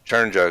churn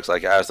jokes,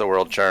 like as the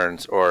world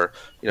churns, or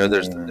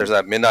there's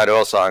that Midnight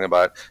Oil song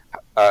about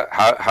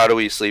how do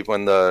we sleep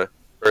when the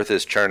earth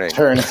is churning?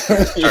 Churning,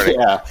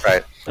 yeah,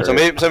 right. So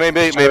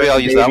maybe I'll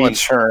use that one.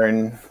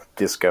 Churn,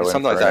 disco,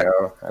 something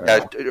Inferno, like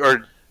that.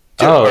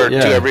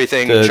 To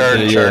everything,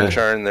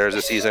 churn. There's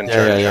a season,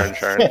 churn.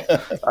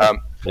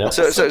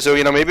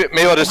 So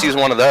maybe I'll just use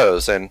one of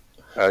those and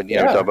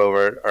dub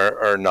over it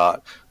or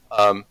not.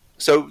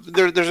 So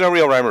there's no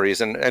real rhyme or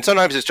reason, and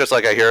sometimes it's just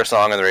like I hear a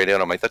song on the radio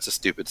and I'm like, that's a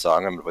stupid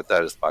song, I'm gonna put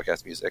that as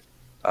podcast music.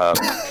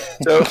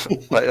 So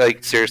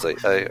like seriously,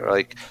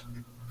 I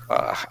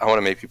want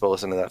to make people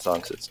listen to that song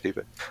because it's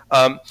stupid.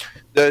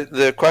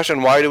 The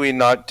question, why do we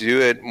not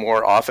do it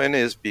more often,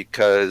 is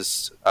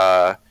because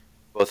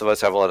both of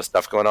us have a lot of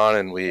stuff going on,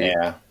 and we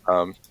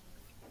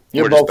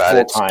You're We're just both bad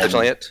at full-time.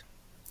 scheduling it.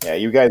 Yeah,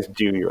 you guys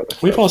do your other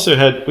We've stuff. also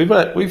had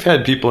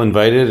people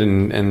invited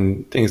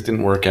and things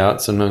didn't work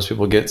out. Sometimes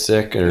people get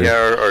sick or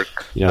Yeah, or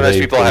you know, sometimes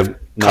people they're have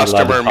not allowed to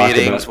customer talk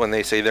meetings about- when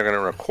they say they're going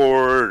to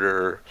record,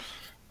 or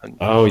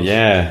Oh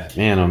yeah,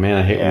 man! Oh man!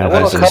 I hate Yeah,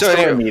 when well, that happens. So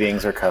customer anyway-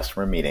 meetings are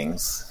customer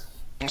meetings.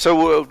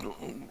 so.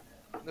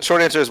 The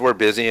short answer is we're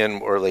busy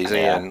and we're lazy,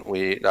 Yeah. and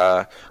we're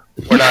not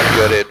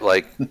good at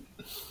like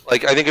I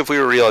think if we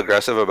were real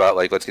aggressive about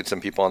like let's get some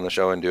people on the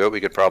show and do it,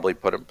 we could probably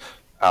put them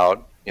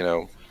out,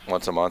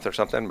 once a month or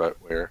something. But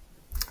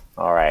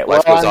All right.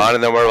 life goes I'm- on,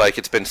 and then we're like,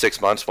 it's been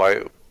 6 months.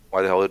 Why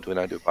the hell do we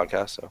not do a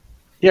podcast? So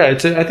Yeah, I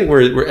think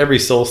we're every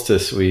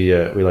solstice we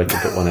like to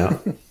put one out.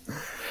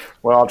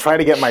 Well, I'll try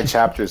to get my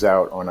chapters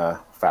out on a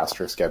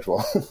faster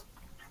schedule.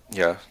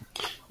 yeah,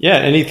 Yeah,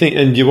 anything,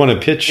 and you want to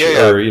pitch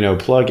Yeah. or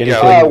plug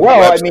anything?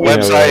 well, I mean-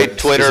 website,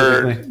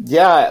 Twitter. specifically?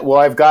 Yeah, well,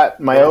 I've got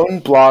my own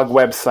blog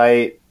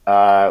website,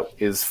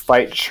 is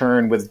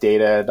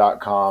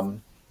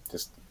fightchurnwithdata.com.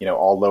 Just,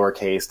 all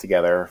lowercase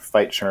together,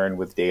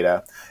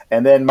 fightchurnwithdata.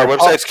 And then my Our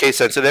website's case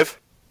sensitive.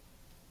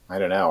 I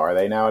don't know, are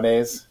they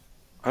nowadays?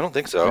 I don't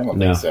think I so. don't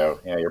No. think so.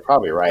 Yeah, you're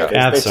probably right. They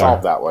Ads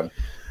solved are. that one.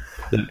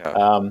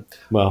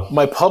 Well,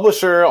 My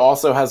publisher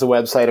also has a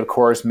website, of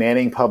course,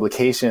 Manning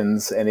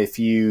Publications, and if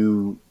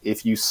you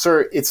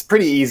search, it's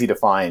pretty easy to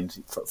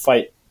find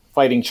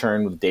Fighting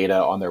Churn with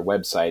Data on their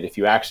website. If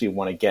you actually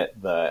want to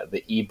get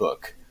the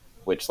ebook,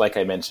 which, like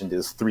I mentioned,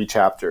 is 3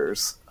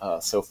 chapters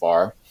so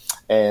far,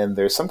 and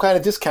there's some kind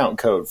of discount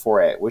code for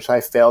it, which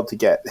I failed to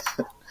get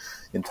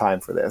in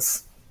time for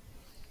this.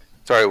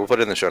 Sorry, we'll put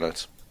it in the show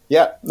notes.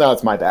 Yeah, no,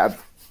 it's my bad.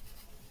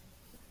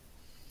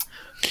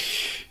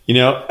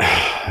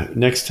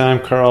 next time,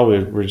 Carl,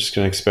 we're just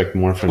going to expect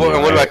more from you. Well,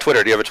 and what right? about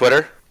Twitter? Do you have a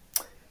Twitter?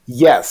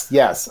 Yes.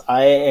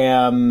 I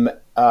am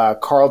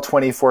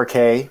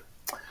Carl24K.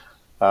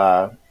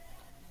 So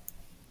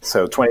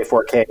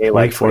 24K,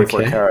 like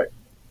 24 24K? karat.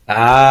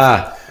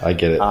 I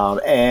get it.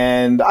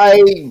 And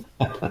I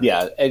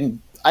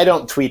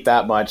don't tweet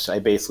that much. I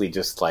basically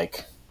just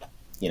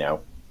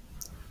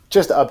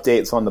just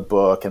updates on the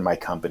book and my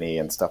company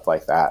and stuff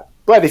like that.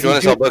 But If you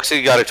want to sell books,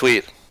 you got to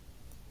tweet.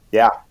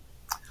 yeah,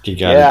 You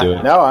got to do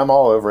it. no, I'm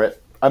all over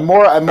it. I'm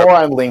more on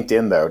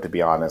LinkedIn though, to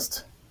be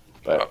honest.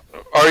 But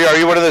Are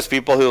you one of those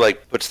people who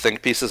like puts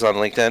think pieces on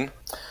LinkedIn?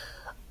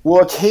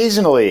 well,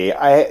 occasionally,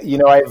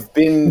 I've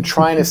been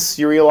trying to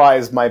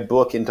serialize my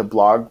book into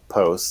blog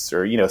posts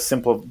or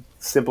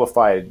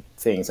simplified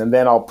things, and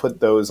then I'll put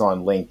those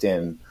on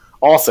LinkedIn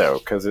also.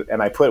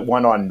 And I put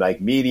one on like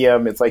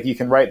Medium. It's like you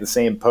can write the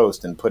same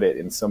post and put it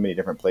in so many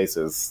different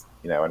places,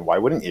 and why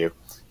wouldn't you?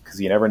 Because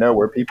you never know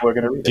where people are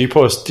going to read Do it. you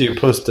post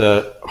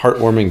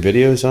heartwarming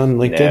videos on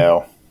LinkedIn?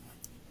 No,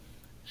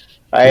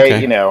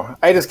 Okay.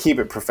 I just keep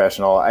it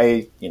professional.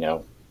 I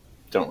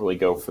don't really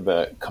go for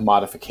the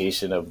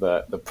commodification of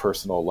the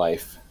personal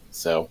life.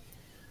 So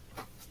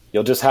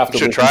you'll just have to You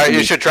should listen try. to You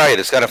me. should try it.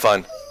 It's kind of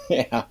fun.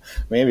 Yeah,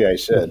 maybe I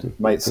should.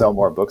 Might sell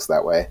more books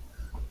that way.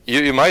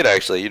 You might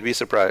actually. You'd be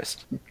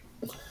surprised.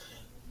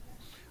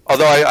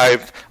 Although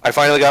I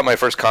finally got my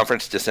first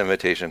conference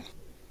disinvitation.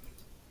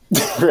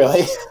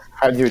 Really?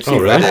 How did you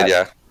achieve really? I that? did,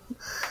 yeah.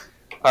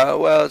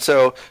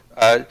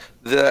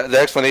 The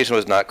explanation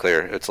was not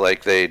clear. It's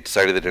like they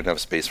decided they didn't have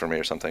space for me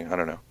or something. I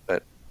don't know,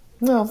 but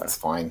No, that's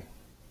fine.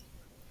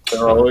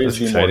 There will always That's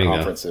be more exciting, though.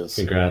 conferences.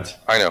 Congrats.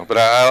 I know. But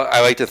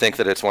I like to think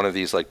that it's one of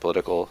these like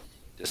political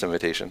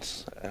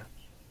disinvitations.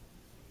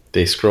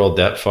 They scrolled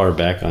that far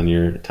back on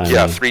your timeline.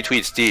 Yeah, 3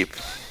 tweets deep.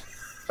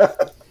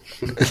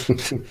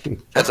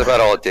 That's about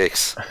all it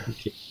takes.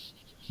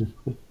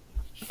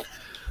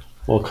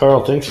 Well,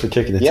 Carl, thanks for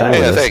taking the Yeah. time Yeah,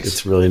 with us. thanks.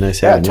 It's really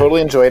nice Yeah, having you.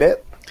 totally enjoyed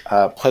it.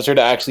 Pleasure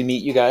to actually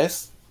meet you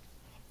guys.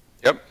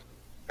 Yep.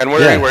 And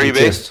where Yeah, are you me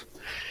too. based?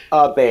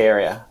 Bay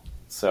Area.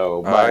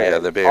 So my yeah,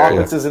 the Bay Area.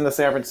 office is in the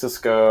San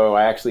Francisco.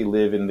 I actually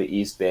live in the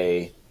East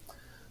Bay.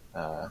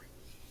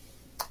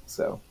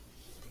 So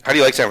How do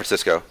you like San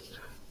Francisco?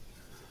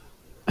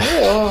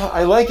 well,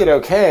 I like it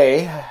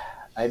okay.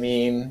 I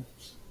mean,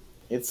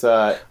 it's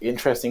a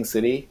interesting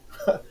city.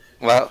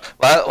 Well,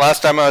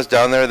 last time I was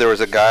down there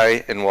was a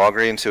guy in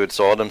Walgreens who had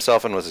sold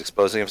himself and was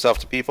exposing himself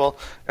to people.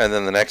 And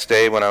then the next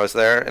day when I was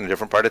there in a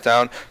different part of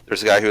town,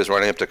 there's a guy who was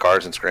running up to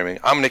cars and screaming,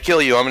 "I'm going to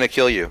kill you, I'm going to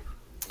kill you."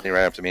 And he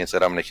ran up to me and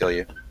said, "I'm going to kill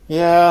you."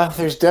 Yeah,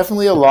 there's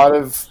definitely a lot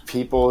of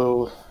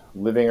people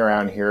living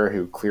around here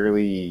who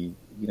clearly,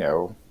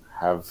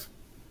 have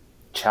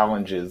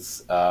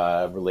challenges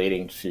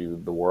relating to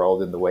the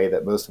world in the way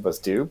that most of us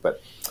do, but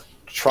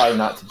try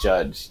not to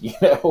judge,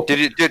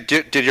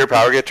 Did your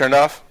power get turned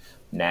off?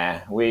 Nah,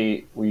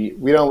 we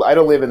don't. I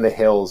don't live in the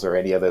hills or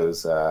any of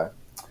those. What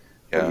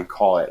do Yeah. you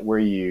call it? Where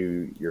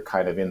you're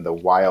kind of in the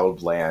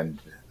wildland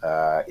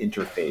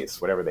interface,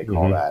 whatever they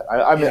call Mhm. that.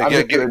 I'm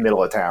in the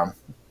middle of town.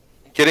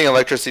 Getting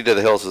electricity to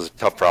the hills is a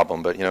tough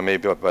problem, but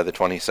maybe by the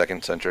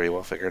 22nd century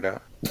we'll figure it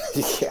out.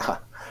 Yeah.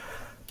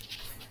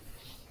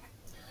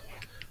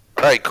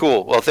 All right,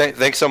 cool. Well,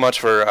 thanks so much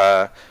for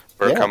Yeah.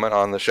 coming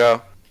on the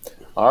show.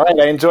 All right,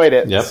 I enjoyed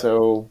it. Yep.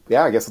 So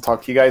yeah, I guess I'll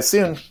talk to you guys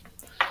soon.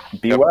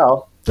 Be Yep.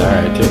 well. All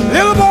right, too.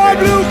 Little boy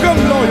blue, come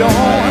blow your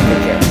horn.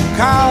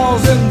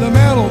 Cows in the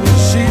meadow, the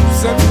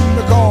sheep's in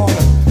the corn.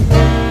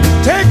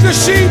 Take the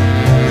sheep,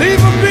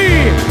 leave them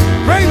be.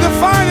 Bring the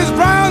finest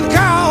brown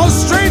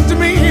cows straight to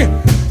me.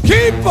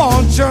 Keep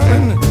on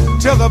churning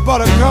till the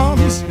butter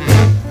comes.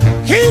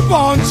 Keep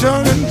on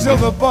churning till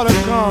the butter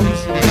comes.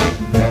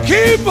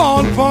 Keep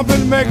on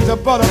pumping, make the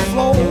butter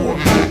flow.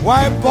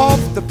 Wipe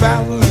off the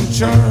barrel and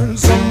churn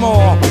some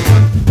more.